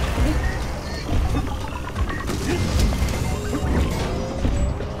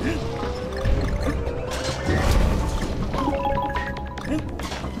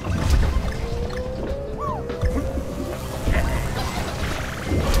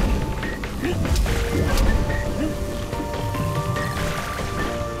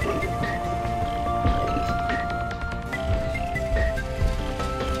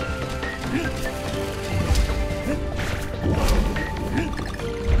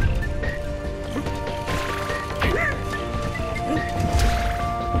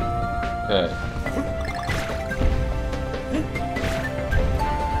 Okay.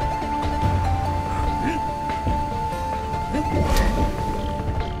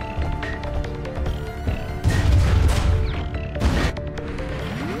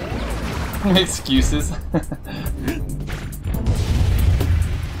 Excuses.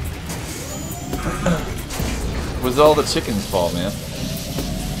 Was all the chicken's fault, man.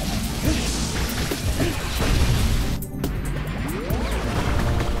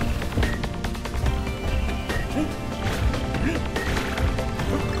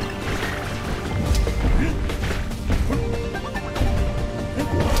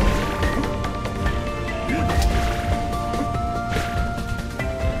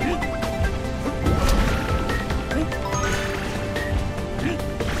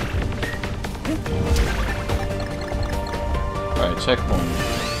 Alright, checkpoint.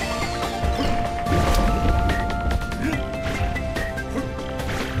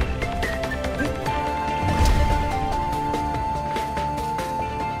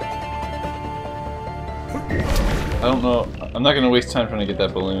 I don't know. I'm not gonna waste time trying to get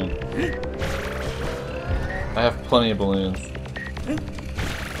that balloon. I have plenty of balloons.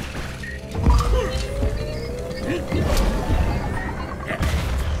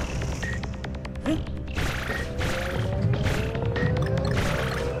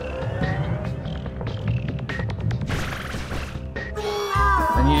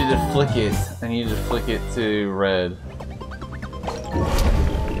 I needed to flick it. I needed to flick it to red.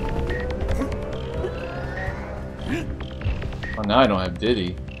 Oh, now I don't have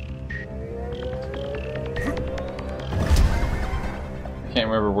Diddy. I can't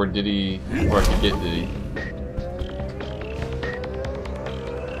remember where I could get Diddy.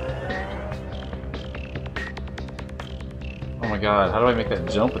 Oh my god, how do I make that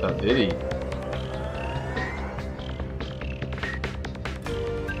jump without Diddy?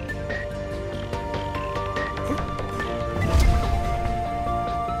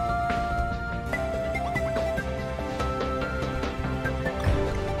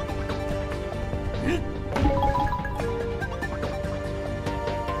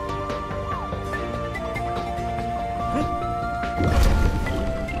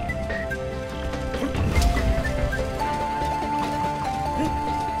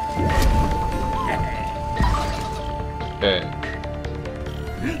 Okay.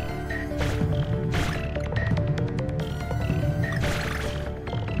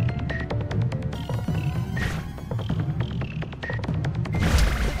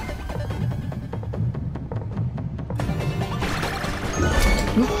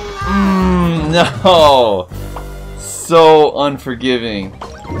 No! So unforgiving.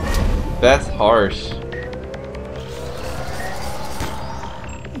 That's harsh.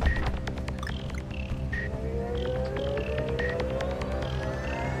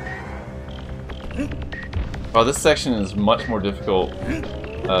 Oh, this section is much more difficult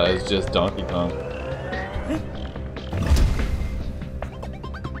as just Donkey Kong.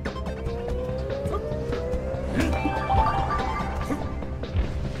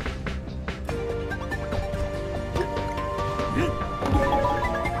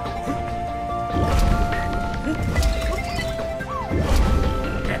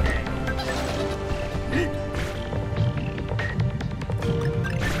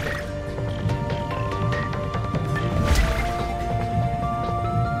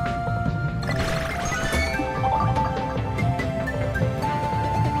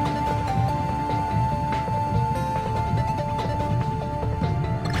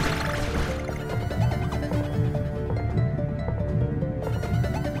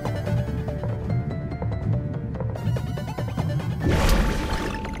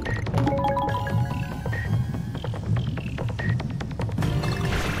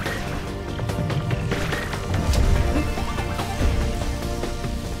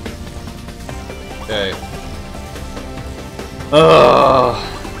 Okay. Ugh.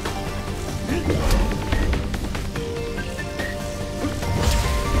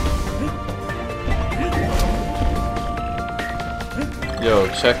 Yo,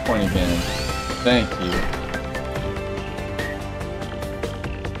 checkpoint again. Thank you.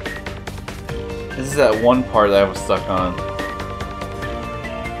 This is that one part that I was stuck on.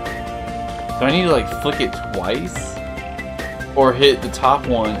 Do I need to like flick it twice? Or hit the top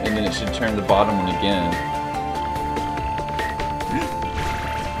one and then it should turn the bottom one again?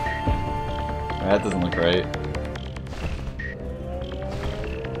 That doesn't look right.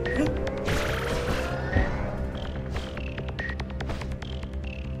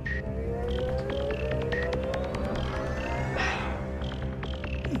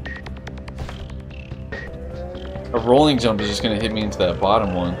 A rolling jump is just gonna hit me into that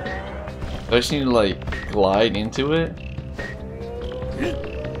bottom one. Do I just need to like glide into it?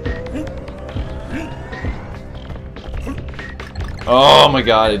 Oh my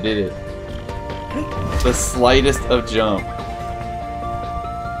god, I did it. The slightest of jump.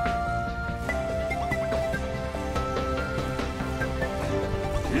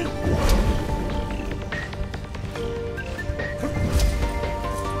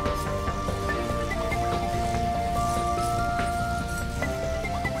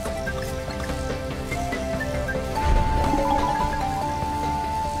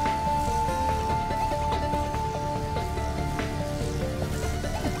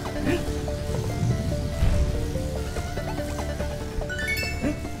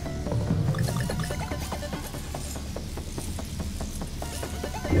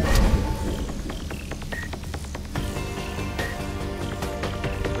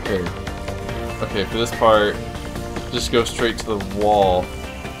 Okay, for this part, just go straight to the wall.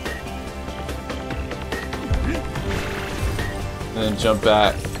 And then jump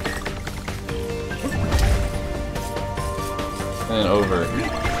back. And then over.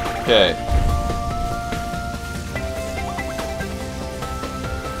 Okay.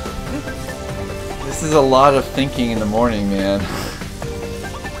 This is a lot of thinking in the morning, man.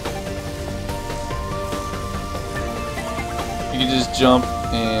 You can just jump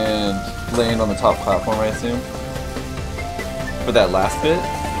and land on the top platform, I assume, for that last bit.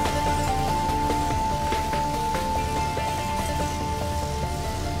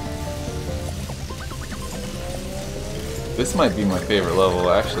 This might be my favorite level,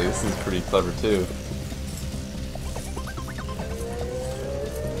 actually. This is pretty clever too.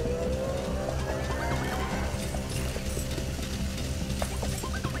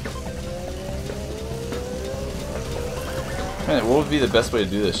 Man, what would be the best way to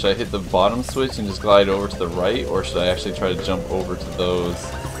do this? Should I hit the bottom switch and just glide over to the right, or should I actually try to jump over to those?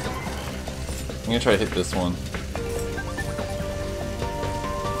 I'm gonna try to hit this one.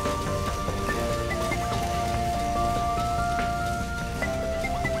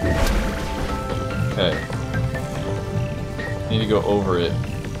 Okay. Need to go over it.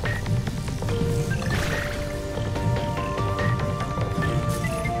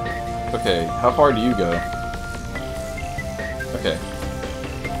 Okay, how far do you go? Okay.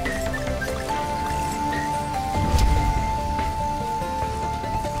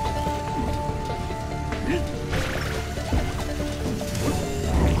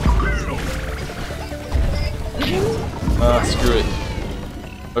 screw it.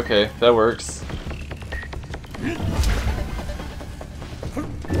 Okay, that works.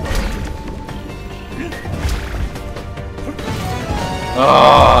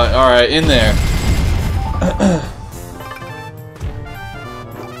 Oh, alright, in there.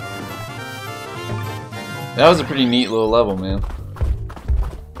 That was a pretty neat little level, man.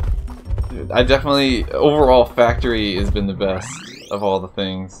 Dude, I definitely, overall, Factory has been the best of all the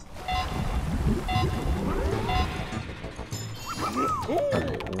things.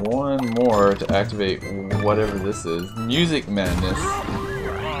 Alright, one more to activate whatever this is. Music Madness.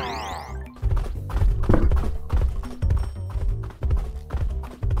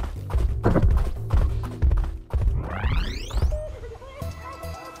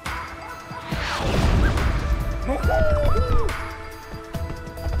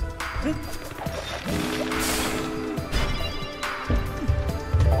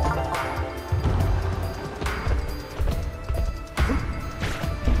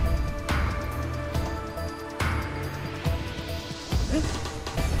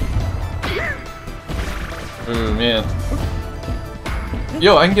 Ooh, man.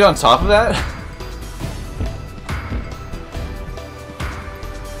 Yo, I can get on top of that?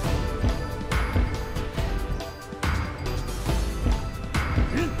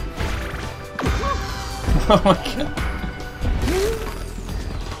 Oh my god.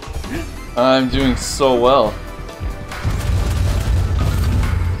 I'm doing so well.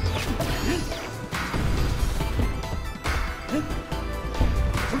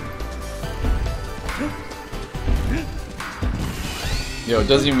 Yo, it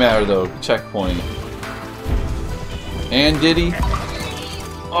doesn't even matter though. Checkpoint. And did he?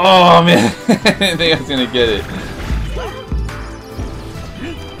 Oh man, I didn't think I was gonna get it.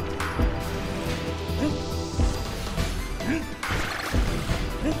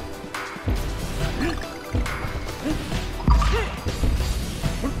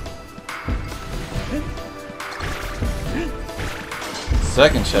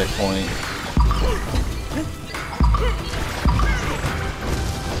 Second checkpoint.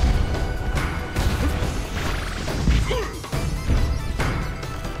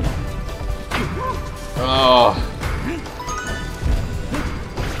 Oh.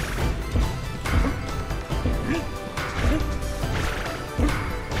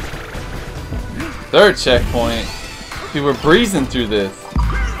 Third checkpoint. Dude, we're breezing through this.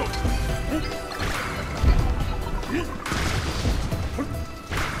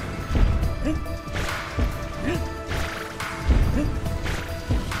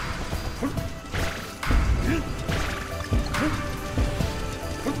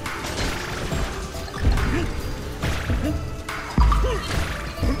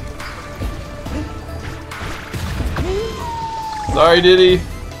 Sorry, Diddy.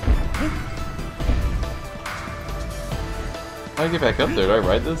 How do I get back up there? Do I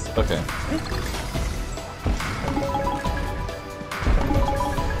ride this? Okay.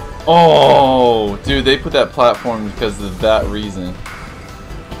 Oh, dude, they put that platform because of that reason.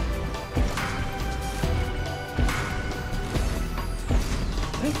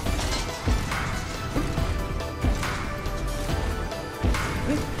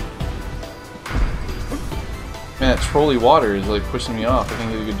 Man, that trolley water is like pushing me off. I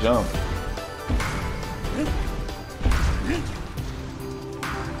can't get a good jump.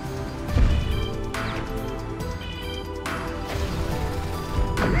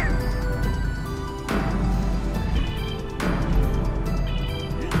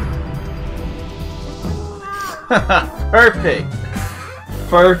 Perfect!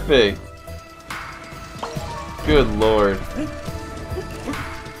 Perfect! Good lord.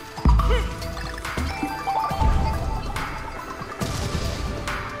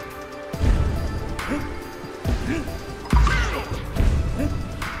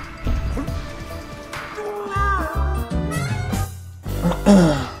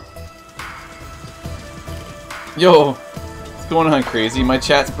 Yo, what's going on, crazy? My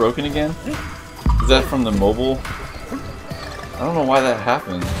chat's broken again? Is that from the mobile? I don't know why that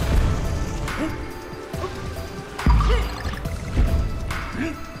happened.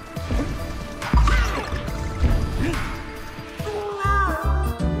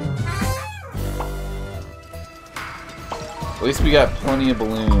 At least we got plenty of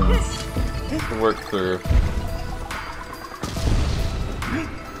balloons to work through.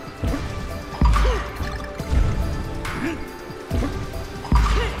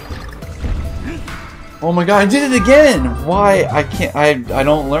 Oh my god, I did it again! Why? I can't, I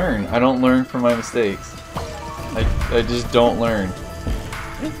don't learn. I don't learn from my mistakes. I just don't learn.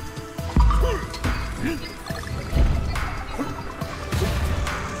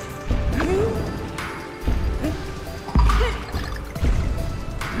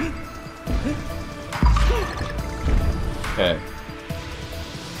 Okay.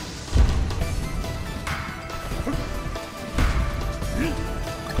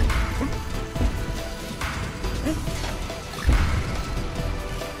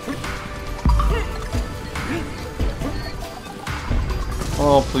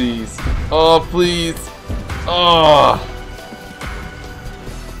 Oh, please. Oh, please. Oh.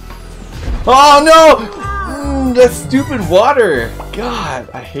 Oh, no! That stupid water! God,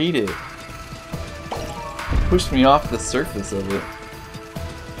 I hate it. Pushed me off the surface of it.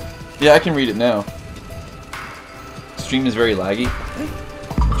 Yeah, I can read it now. Stream is very laggy.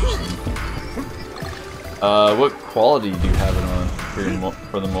 Interesting. What quality do you have it on for your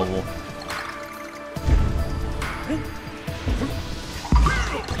for the mobile?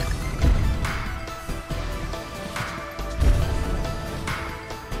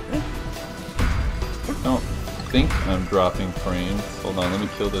 I don't think I'm dropping frames. Hold on, let me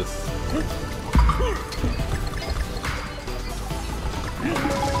kill this.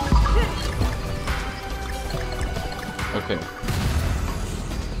 Okay.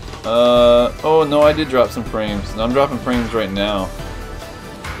 Oh no, I did drop some frames. No, I'm dropping frames right now.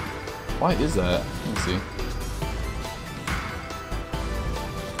 Why is that? Let me see.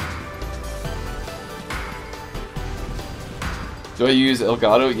 Do I use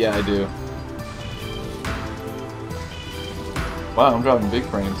Elgato? Yeah, I do. Wow, I'm dropping big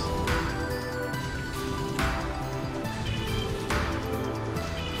frames.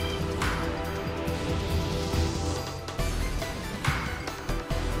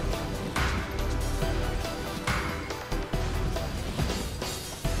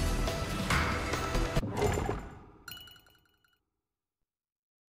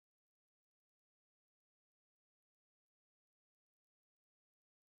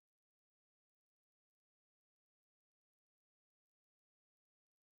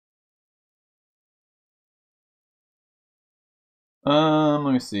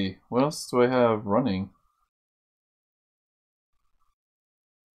 Let me see. What else do I have running?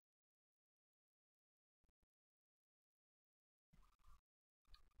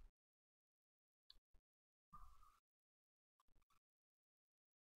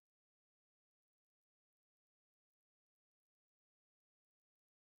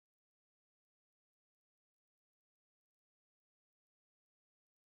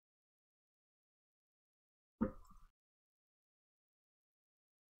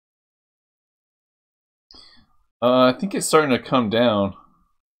 I think it's starting to come down.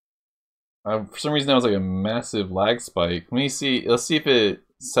 For some reason that was like a massive lag spike. Let me see. Let's see if it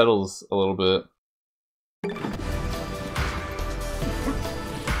settles a little bit.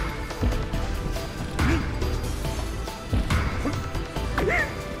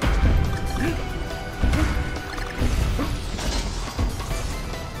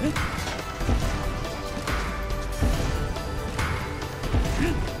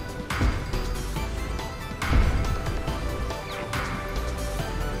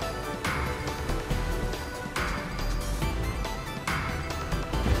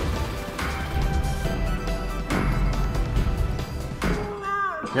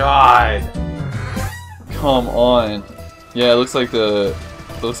 God, come on. Yeah, it looks like the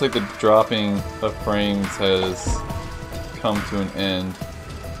dropping of frames has come to an end.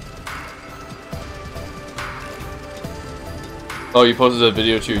 Oh, you posted a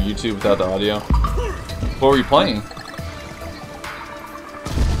video to your YouTube without the audio? What were you playing?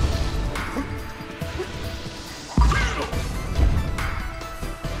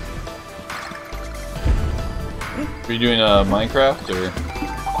 Were you doing Minecraft or?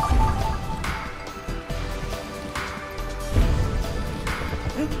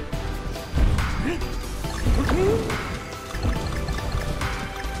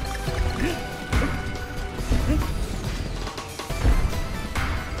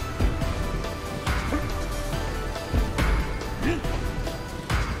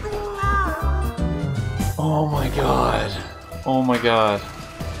 Oh my god. Oh my god.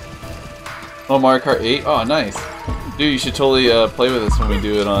 Oh, Mario Kart 8? Oh, nice. Dude, you should totally play with us when we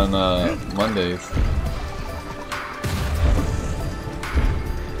do it on Mondays.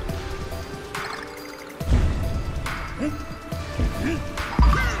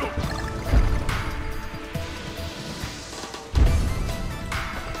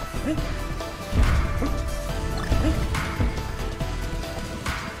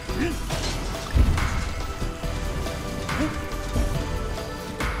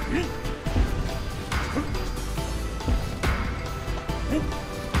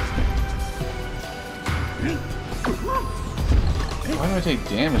 Why do I take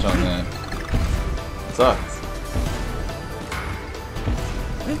damage on that? It sucks.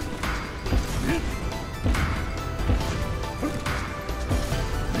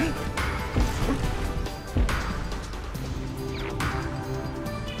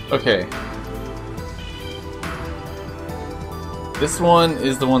 Okay. This one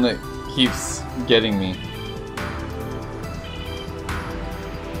is the one that keeps getting me.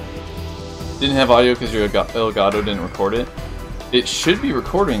 Didn't have audio because your Elgato didn't record it. It should be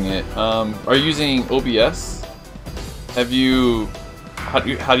recording it. Are you using OBS? Have you... How do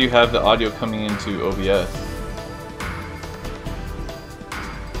you have the audio coming into OBS?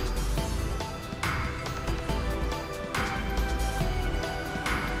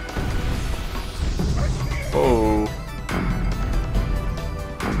 Oh.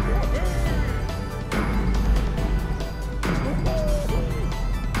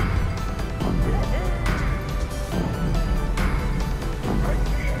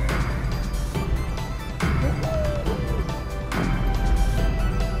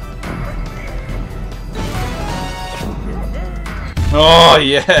 Oh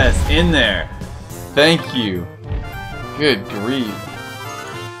yes, in there. Thank you. Good grief.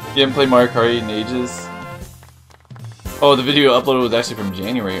 You haven't played Mario Kart 8 in ages? Oh, the video uploaded was actually from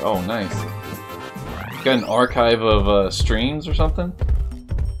January. Oh, nice. Got an archive of streams or something?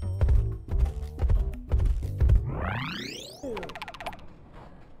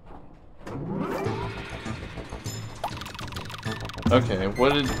 Okay,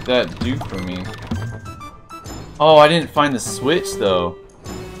 what did that do for me? Oh, I didn't find the switch though.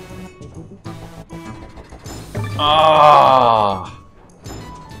 Ah,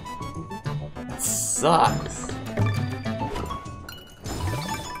 that sucks.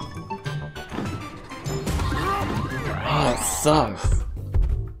 Oh, that sucks.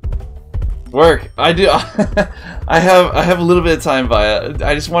 Work. I do. I have a little bit of time, Via.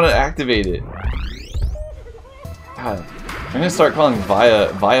 I just want to activate it. God, I'm gonna start calling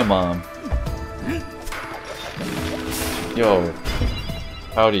Via Mom. Yo,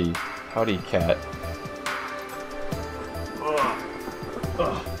 howdy, cat.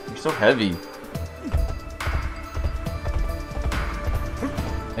 Ugh, you're so heavy.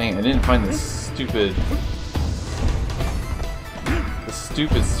 Dang, I didn't find the stupid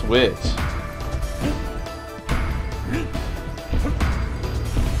switch.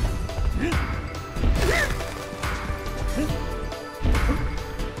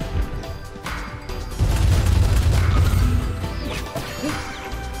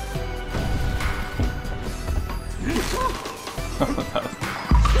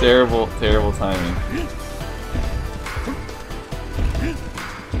 Terrible, terrible timing.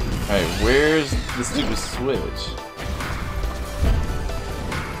 Alright, where's the stupid switch?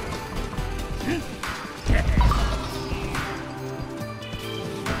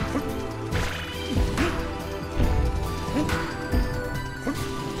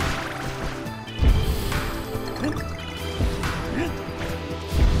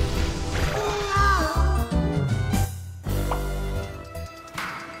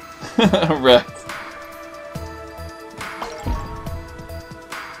 Wrecked.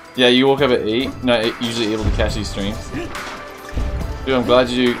 Yeah, you woke up at 8. Not usually able to catch these streams. Dude, I'm glad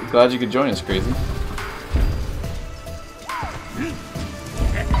you could join us, Crazy.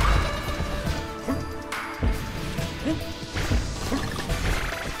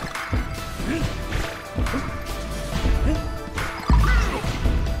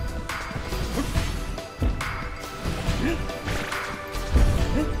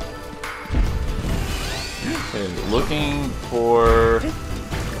 Okay, looking for...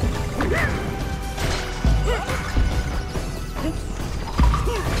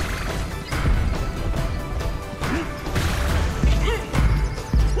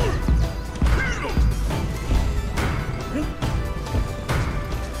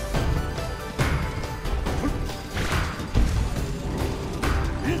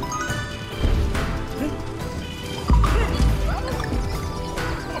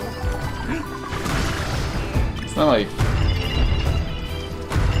 It's not like...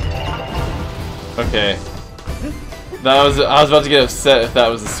 Okay. I was about to get upset if that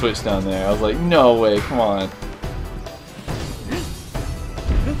was the switch down there. I was like, no way, come on.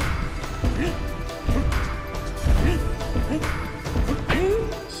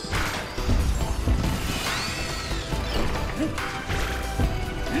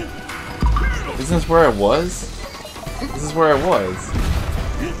 Isn't this where I was? This is where I was.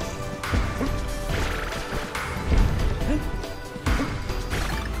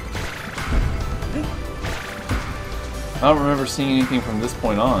 I don't remember seeing anything from this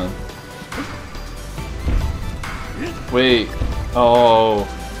point on. Wait. Oh,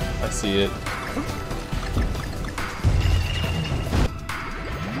 I see it.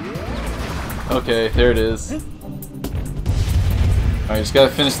 Okay, there it is. Alright, just gotta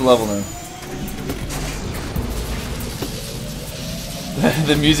finish the level then.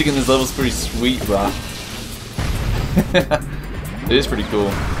 The music in this level is pretty sweet, bro. It is pretty cool.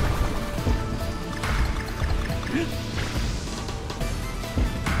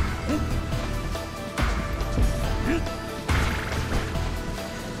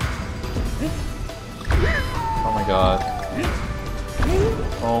 Oh my god.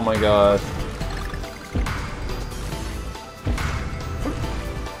 Oh my god.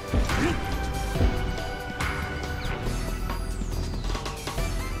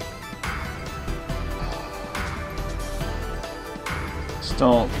 Just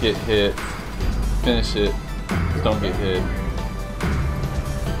don't get hit. Finish it. Just don't get hit.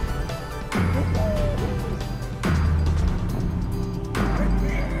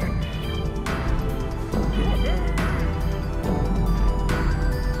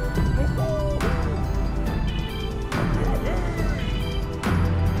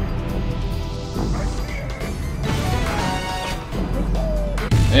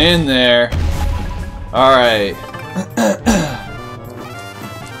 In there. Alright.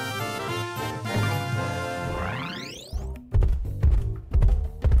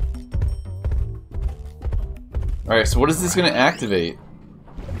 Alright, so what is this going to activate?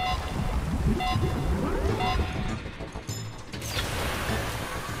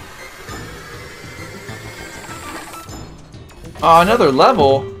 Oh, another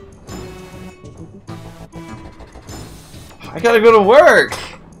level? I gotta go to work!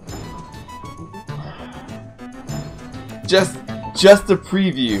 Just a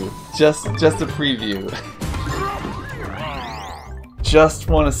preview. Just a preview. Just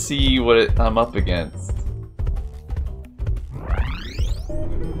want to see what I'm up against.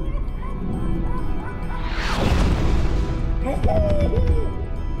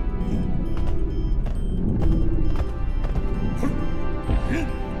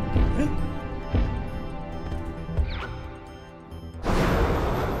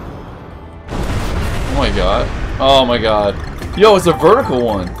 Oh my god. Oh my god. Yo, it's a vertical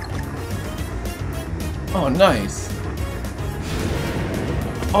one. Oh, nice.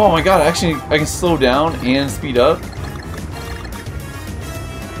 Oh my god, actually, I can slow down and speed up.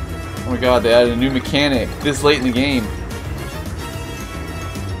 Oh my god, they added a new mechanic this late in the game.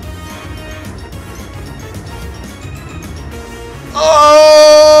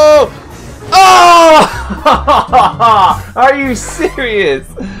 Oh! Oh! Are you serious?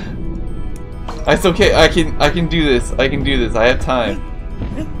 It's okay. I can do this. I can do this. I have time.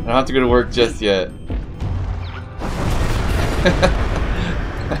 I don't have to go to work just yet.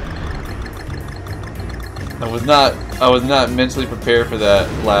 I was not mentally prepared for that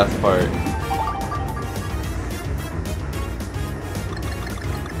last part.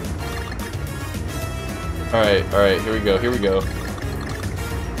 Alright, here we go. Here we go.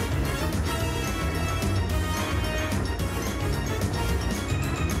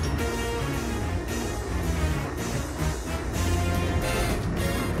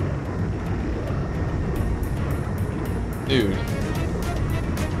 Dude.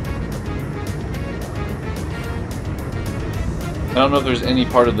 I don't know if there's any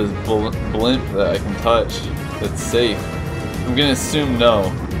part of this blimp that I can touch that's safe. I'm gonna assume no.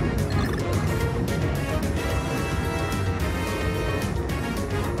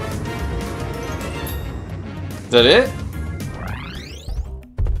 Is that it?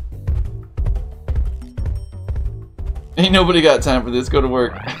 Ain't nobody got time for this. Go to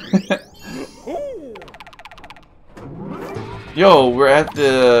work. Yo, we're at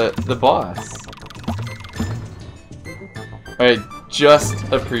the boss. Alright, just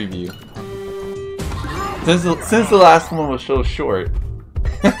a preview. Since the last one was so short.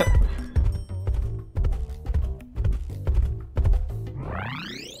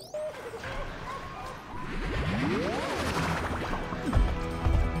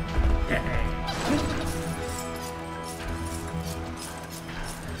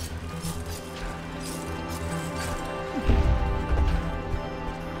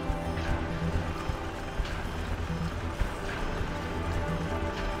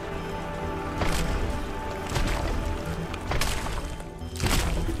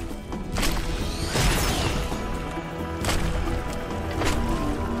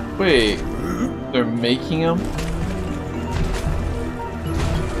 Wait, they're making them?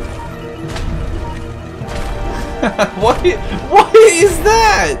 What is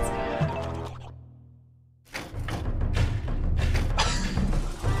that?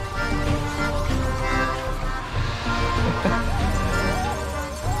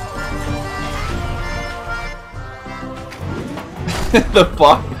 The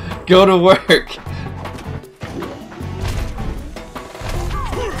fuck? Go to work.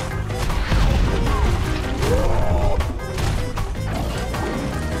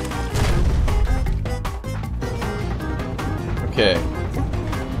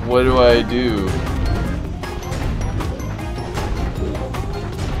 What do I do?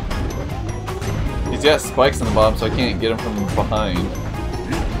 He's got spikes on the bottom, so I can't get him from behind.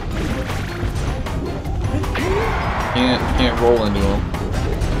 Can't roll into him.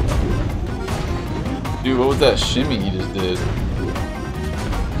 Dude, what was that shimmy he just did?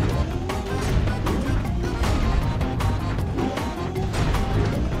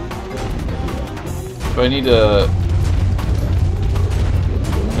 Do I need to...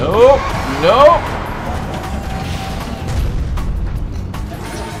 Nope! Nope!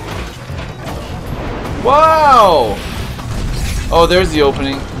 Wow! Oh, there's the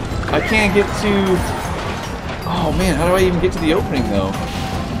opening. I can't get to... Oh man, how do I even get to the opening though?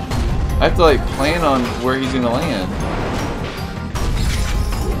 I have to like plan on where he's gonna land.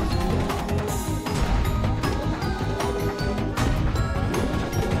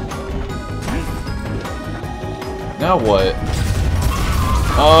 Now what?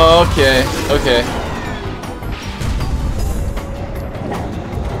 Oh, okay, okay.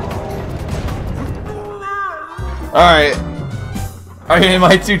 Alright. Alright, am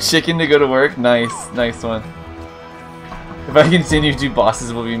I too chicken to go to work? Nice, nice one. If I continue to do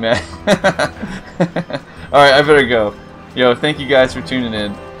bosses, we'll be mad. Alright, I better go. Yo, thank you guys for tuning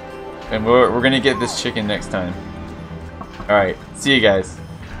in. And we're gonna get this chicken next time. Alright, see you guys.